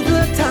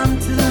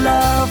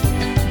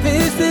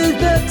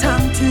the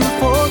time to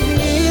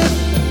forgive.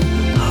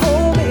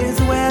 Home is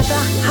where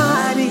the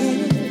heart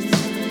is.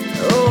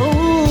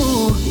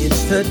 Oh,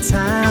 it's the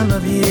time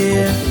of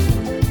year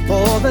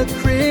for the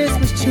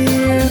Christmas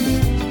cheer.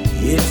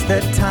 It's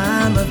that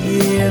time of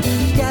year,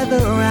 gather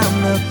around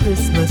the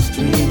Christmas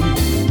tree.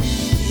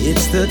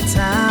 It's the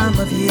time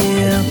of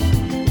year,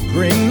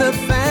 bring the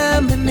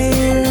family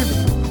near.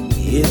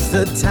 It's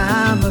the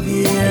time of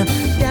year,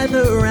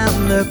 gather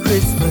around the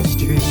Christmas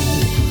tree.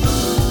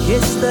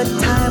 It's the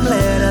time,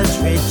 let us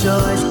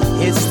rejoice.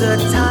 It's the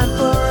time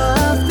for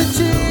us to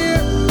cheer.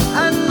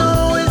 I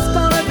know it's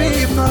gonna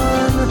be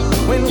fun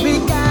when we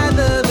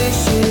gather this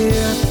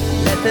year.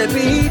 Let there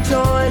be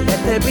joy,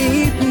 let there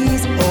be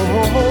peace,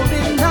 oh,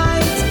 holy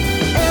night.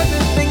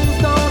 Everything's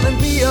gonna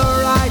be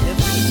alright if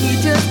we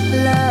just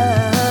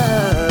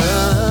love.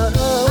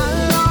 I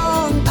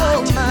long for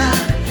my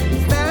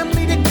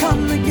family to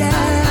come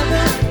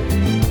together.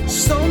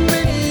 So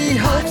many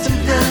hopes and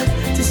prayers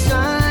to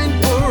shine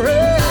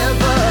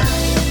forever.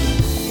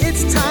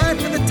 It's time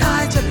for the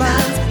ties of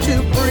bonds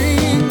to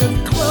bring us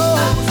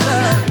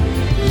closer.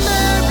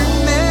 Merry,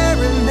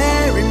 merry,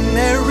 merry,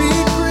 merry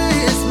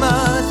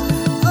Christmas.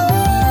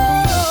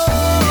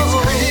 Oh, it's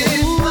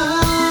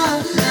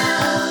Christmas.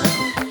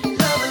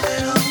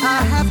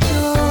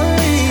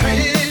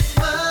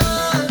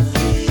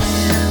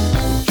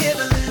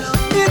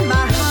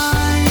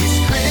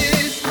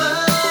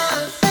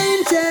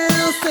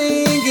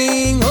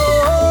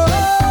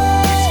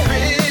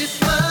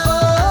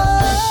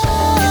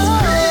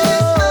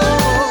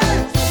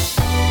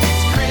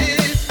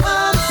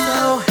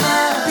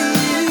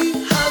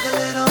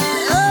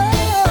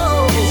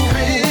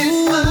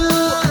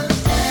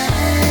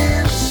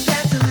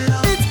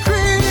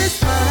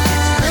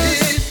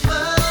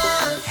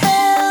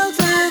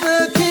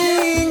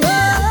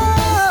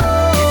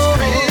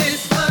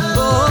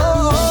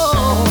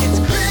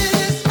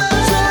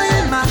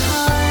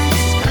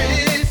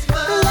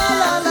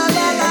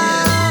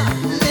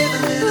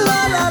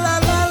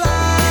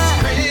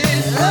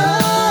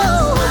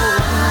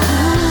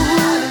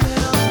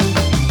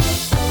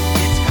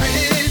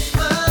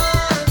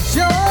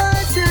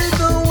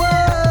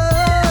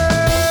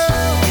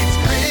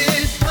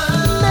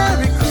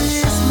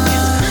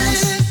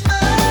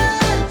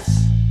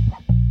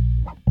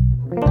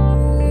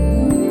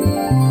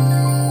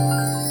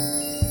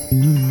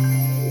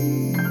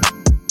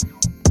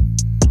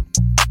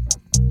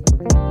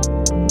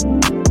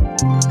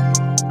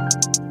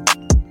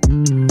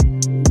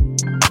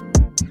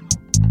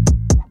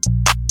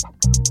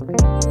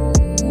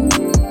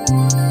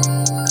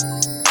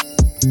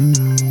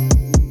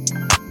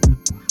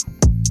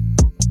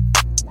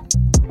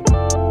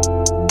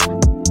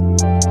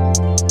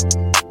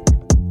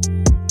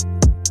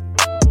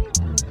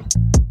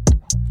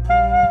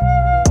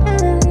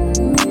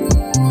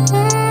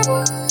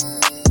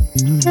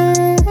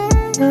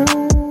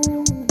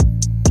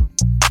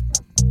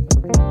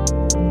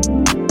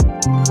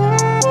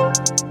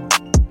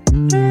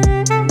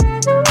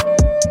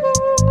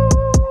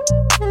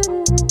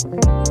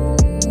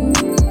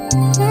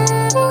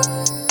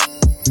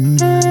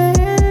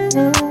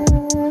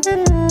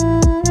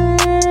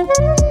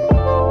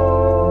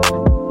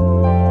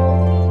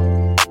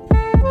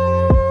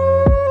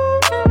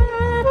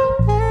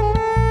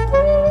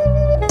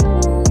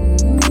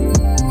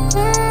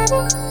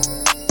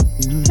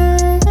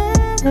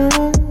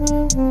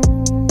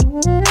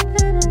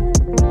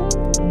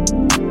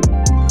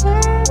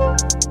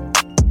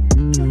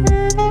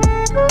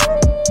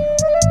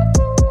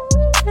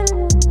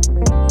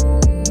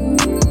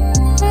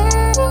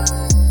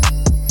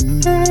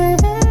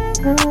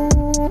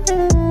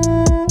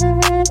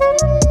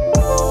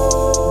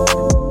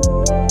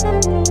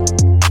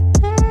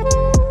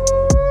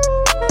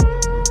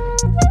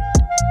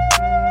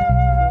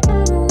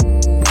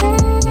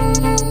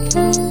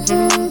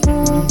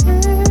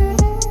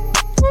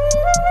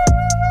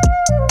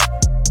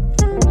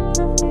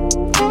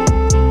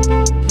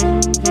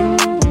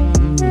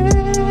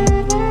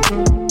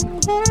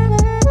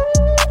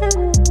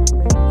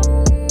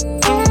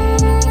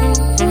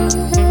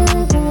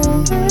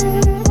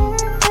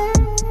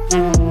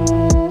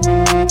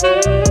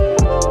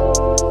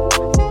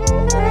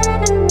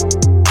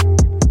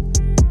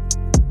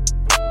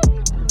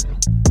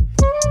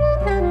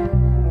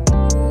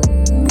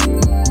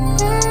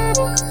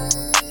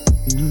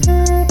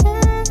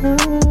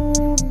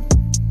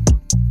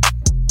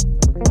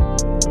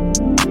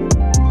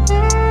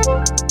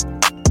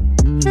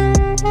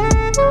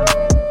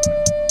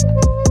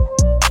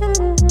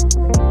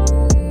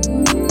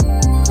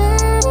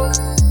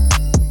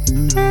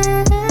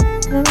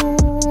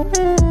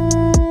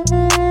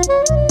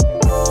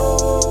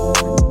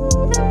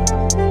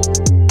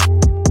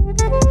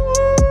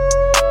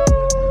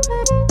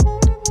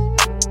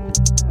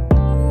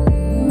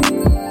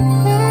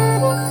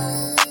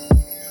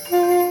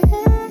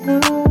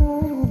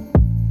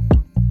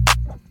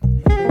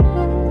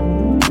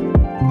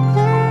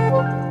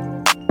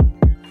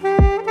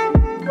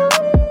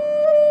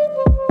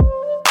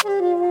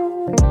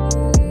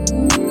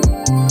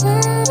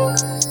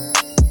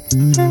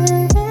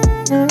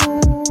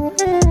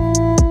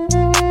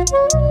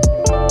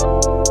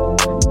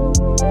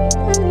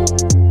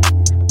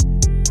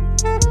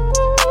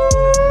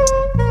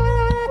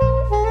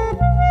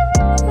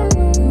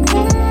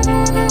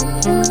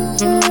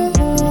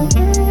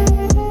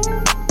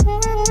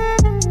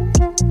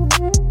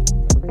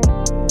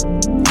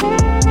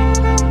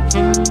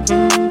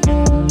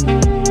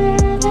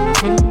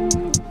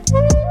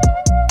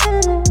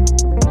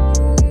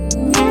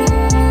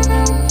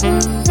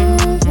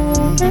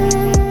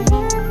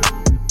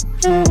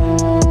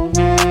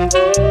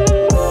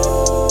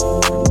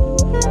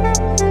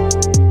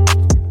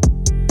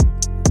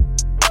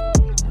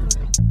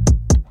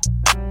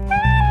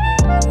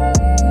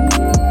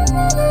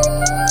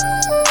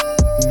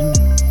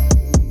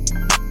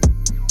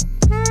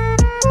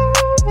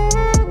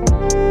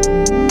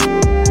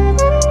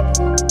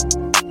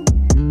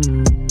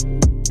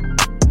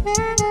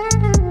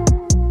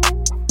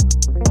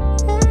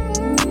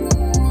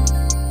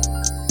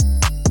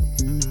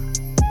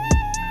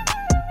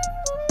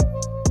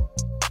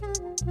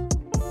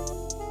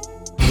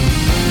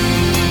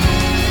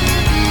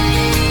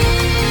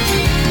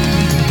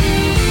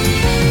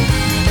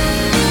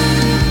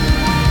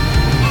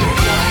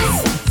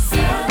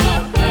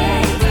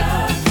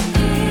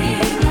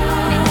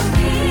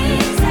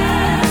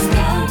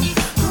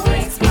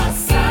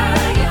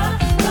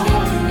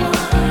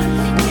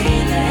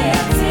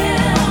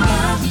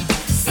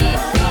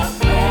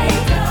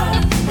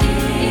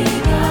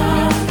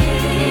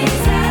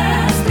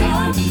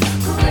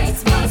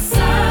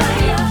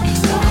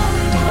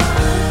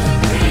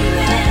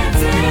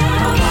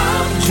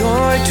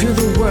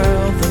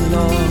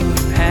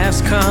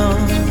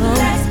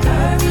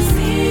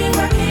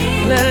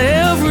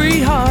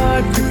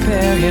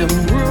 him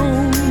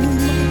room.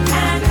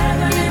 And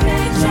heaven and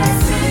nature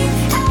sing.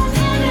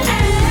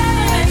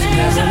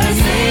 Heaven and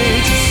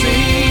nature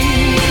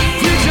sing.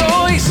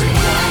 Rejoice,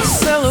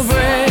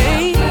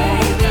 celebrate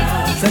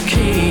the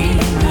King.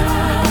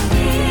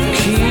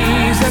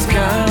 Jesus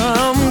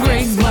come,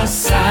 great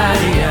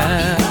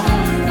Messiah.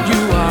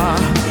 You are.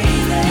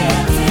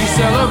 We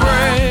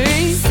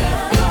celebrate.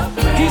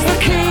 He's the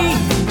King.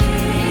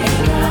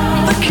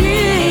 The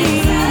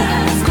King.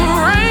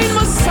 Great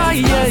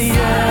Messiah.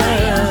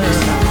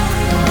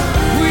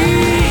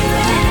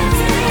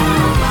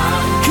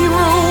 He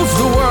rules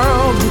the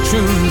world with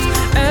truth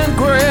and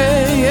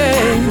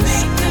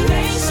grace.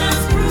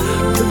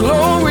 The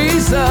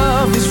glories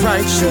of his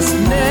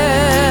righteousness.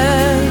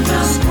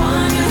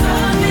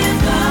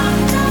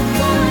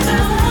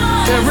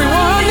 Every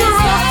wonder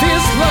of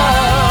his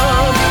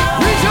love.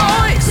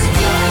 Rejoice,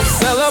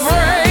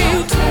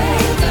 celebrate.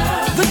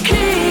 The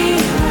King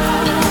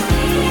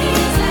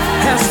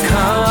has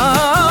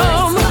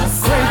come,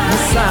 great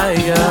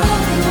Messiah.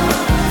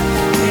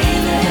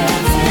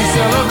 We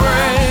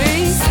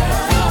celebrate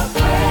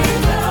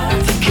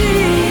the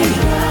King.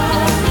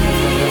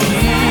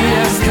 He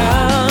has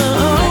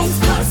come,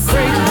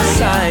 great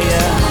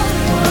Messiah.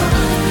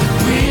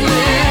 We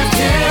lift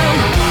him.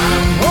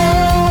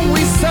 Oh,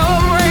 we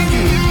celebrate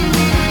you.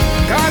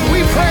 God, we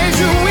praise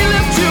you. We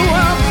lift you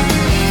up.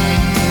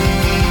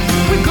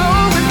 We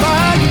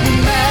glorify you. We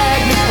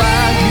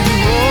magnify you.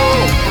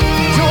 Oh,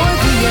 join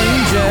the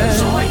angels.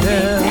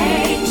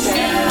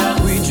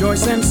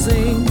 Rejoice and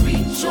sing.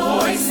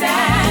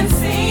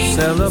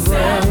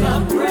 Celebrate.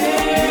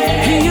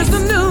 He is the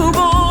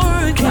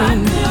newborn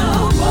King.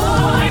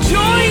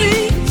 Join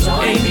the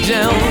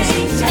angels.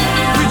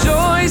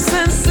 Rejoice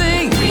and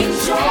sing.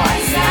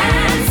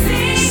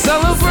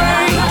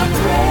 Celebrate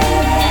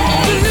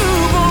the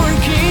newborn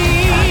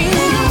King.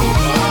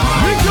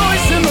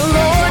 Rejoice in the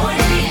Lord.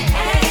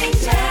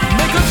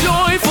 Make a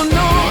joyful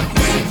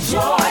noise.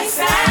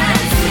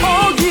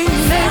 All ye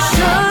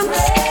nations.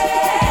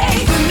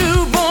 The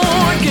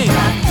newborn King.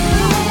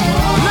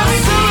 Let's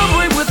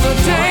celebrate with a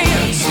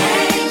dance.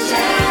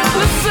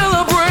 Let's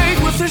celebrate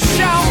with a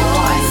shout.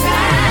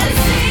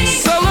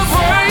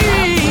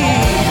 Celebrate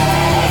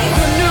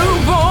the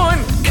newborn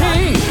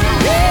King.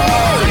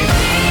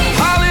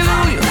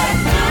 Hallelujah.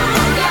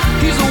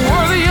 He's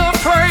worthy of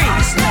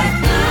praise.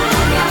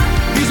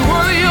 He's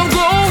worthy of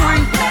glory.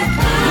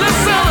 Let's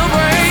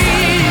celebrate.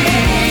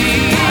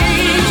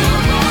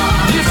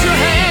 Lift your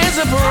hands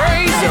and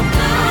praise him.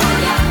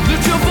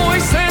 Lift your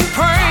voice and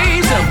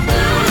praise him.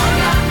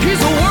 He's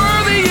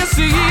worthy, yes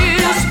he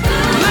is.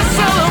 Let's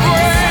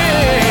celebrate.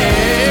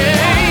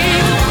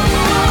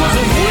 'Cause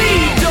if we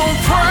don't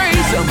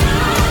praise him,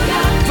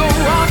 the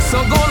rocks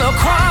are gonna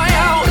cry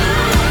out.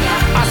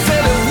 I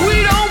said if we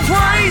don't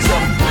praise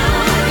him,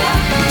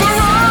 the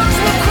rocks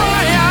will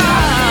cry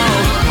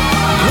out.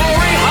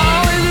 Glory,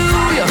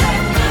 hallelujah.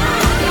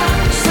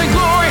 Say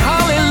glory,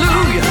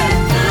 hallelujah.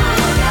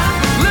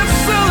 Let's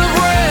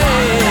celebrate.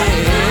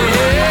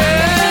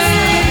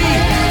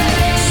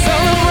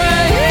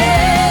 Celebrate.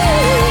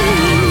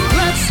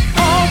 Let's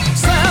all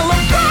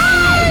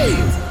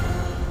celebrate.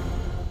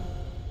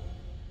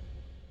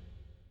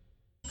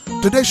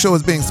 Today's show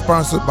is being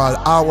sponsored by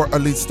Our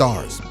Elite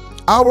Stars.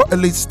 Our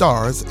Elite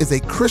Stars is a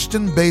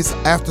Christian-based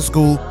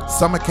after-school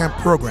summer camp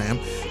program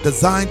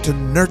designed to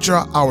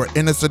nurture our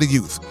inner-city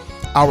youth.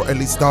 Our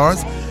Elite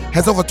Stars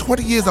has over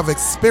 20 years of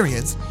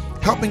experience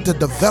helping to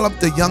develop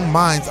the young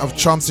minds of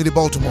Charm City,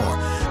 Baltimore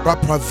by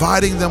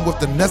providing them with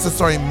the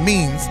necessary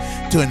means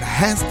to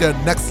enhance their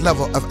next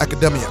level of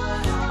academia.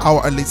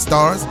 Our Elite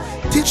Stars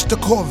teach the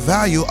core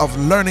value of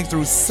learning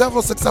through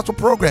several successful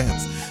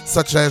programs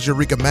such as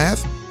Eureka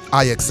Math,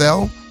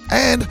 IXL,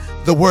 and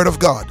the Word of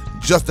God,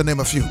 just to name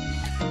a few.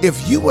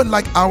 If you would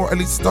like Our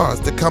Elite Stars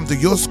to come to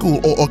your school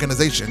or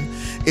organization,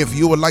 if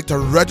you would like to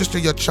register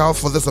your child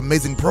for this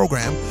amazing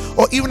program,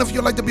 or even if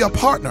you'd like to be a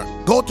partner,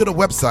 go to the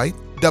website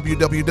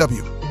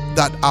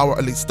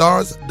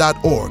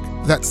www.ourelitestars.org.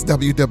 That's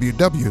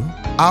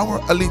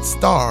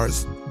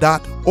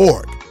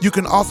www.ourelitestars.org. You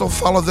can also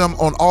follow them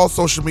on all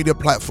social media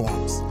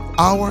platforms.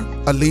 Our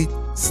Elite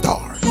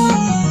Stars.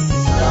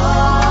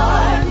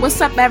 What's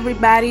up,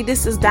 everybody?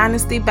 This is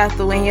Dynasty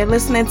Bethel, and you're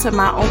listening to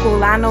my Uncle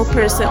Lionel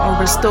Pearson on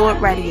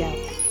Restored Radio.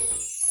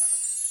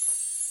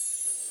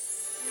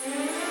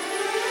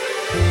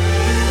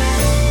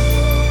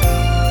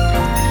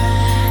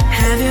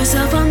 Have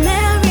yourself a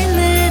merry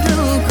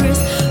little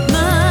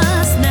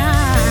Christmas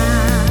now.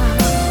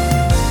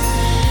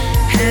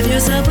 Have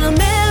yourself a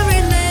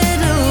merry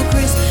little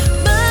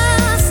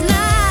Christmas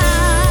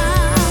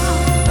now.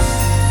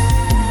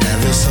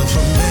 Have yourself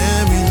a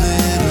merry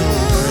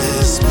little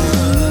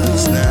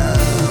Christmas now.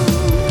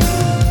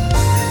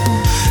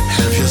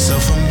 Have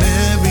yourself a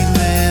merry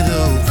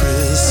little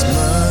Christmas.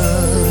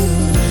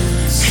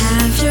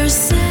 Have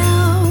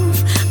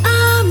yourself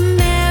a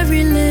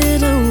merry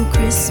little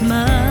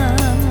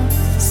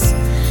Christmas.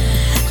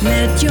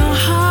 Let your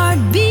heart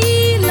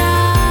be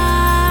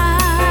light.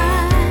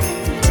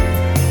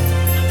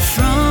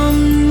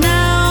 From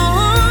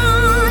now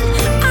on,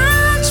 I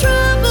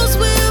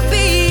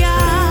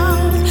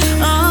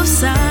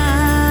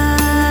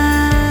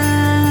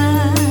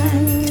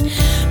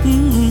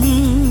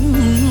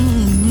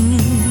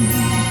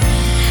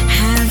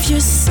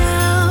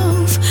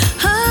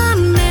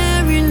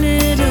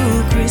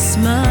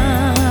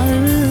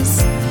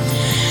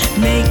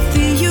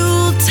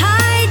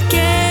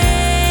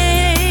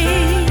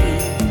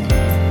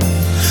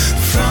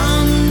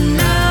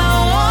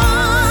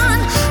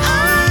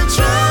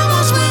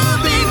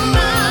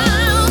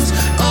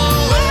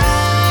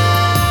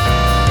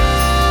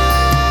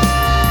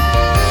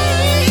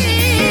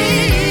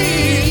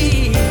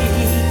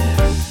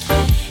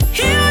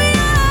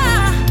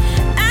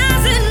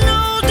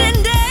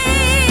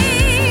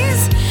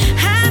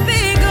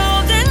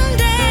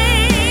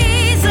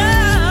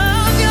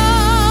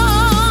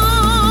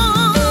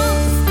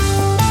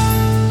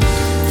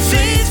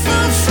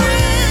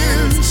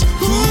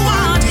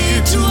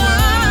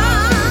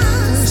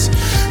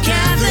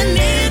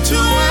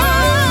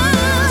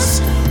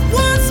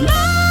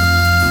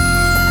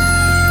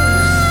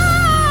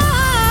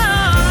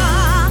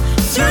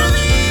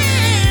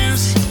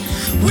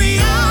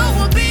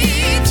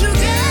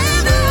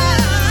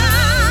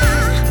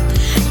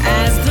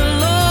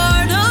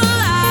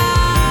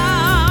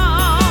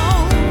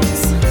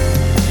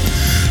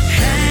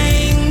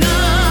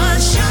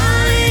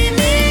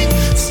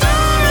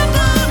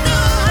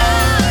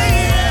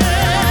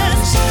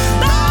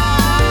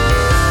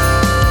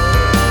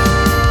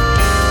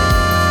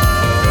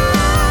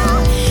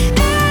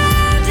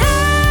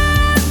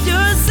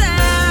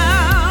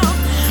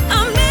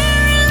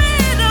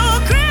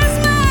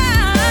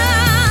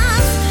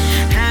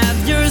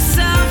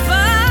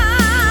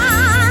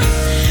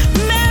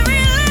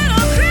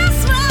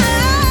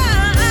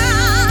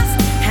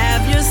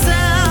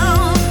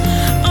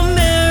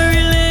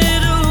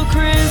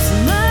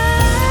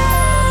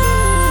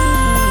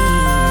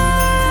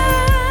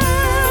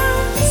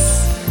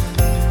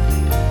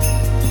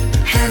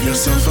Have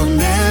yourself a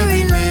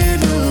merry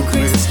little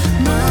Christmas.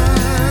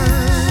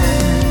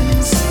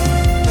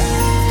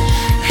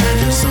 Have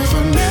yourself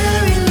a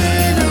merry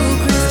little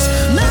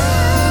Christmas.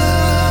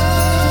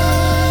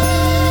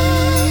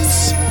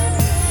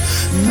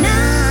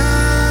 Now.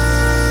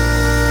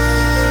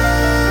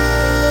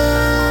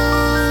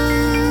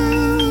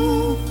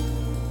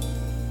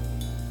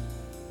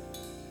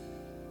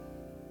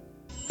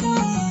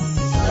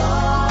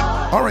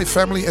 All right,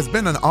 family, it's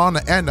been an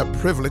honor and a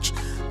privilege.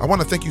 I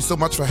want to thank you so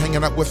much for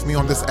hanging out with me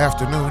on this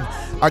afternoon.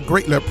 I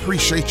greatly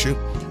appreciate you.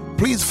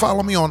 Please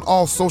follow me on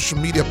all social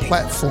media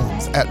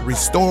platforms at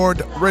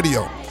Restored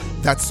Radio.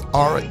 That's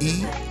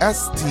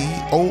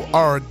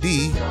RESTORD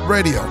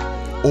Radio,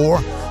 or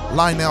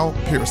Lionel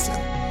Pearson.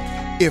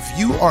 If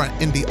you are an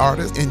indie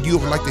artist and you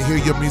would like to hear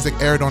your music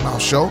aired on our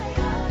show,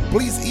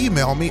 please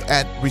email me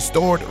at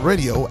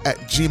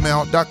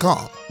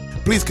restoredradio@gmail.com.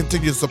 Please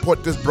continue to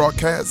support this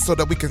broadcast so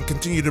that we can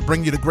continue to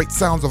bring you the great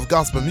sounds of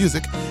gospel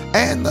music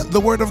and the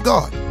Word of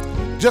God.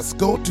 Just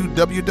go to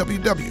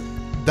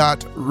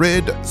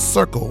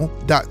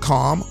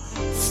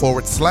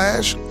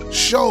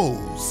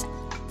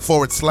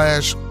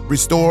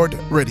www.redcircle.com/shows/Restored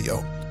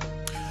Radio.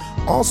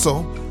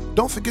 Also,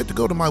 don't forget to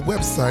go to my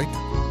website,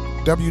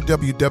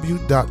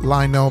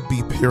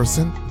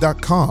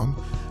 www.lionelbpearson.com.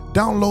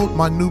 Download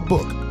my new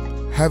book,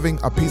 Having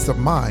a Peace of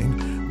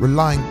Mind,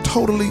 Relying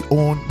Totally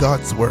on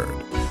God's Word.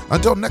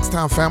 Until next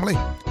time, family,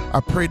 I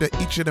pray that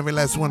each and every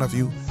last one of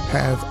you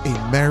have a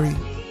Merry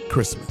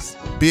Christmas.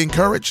 Be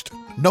encouraged.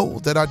 Know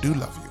that I do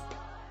love you.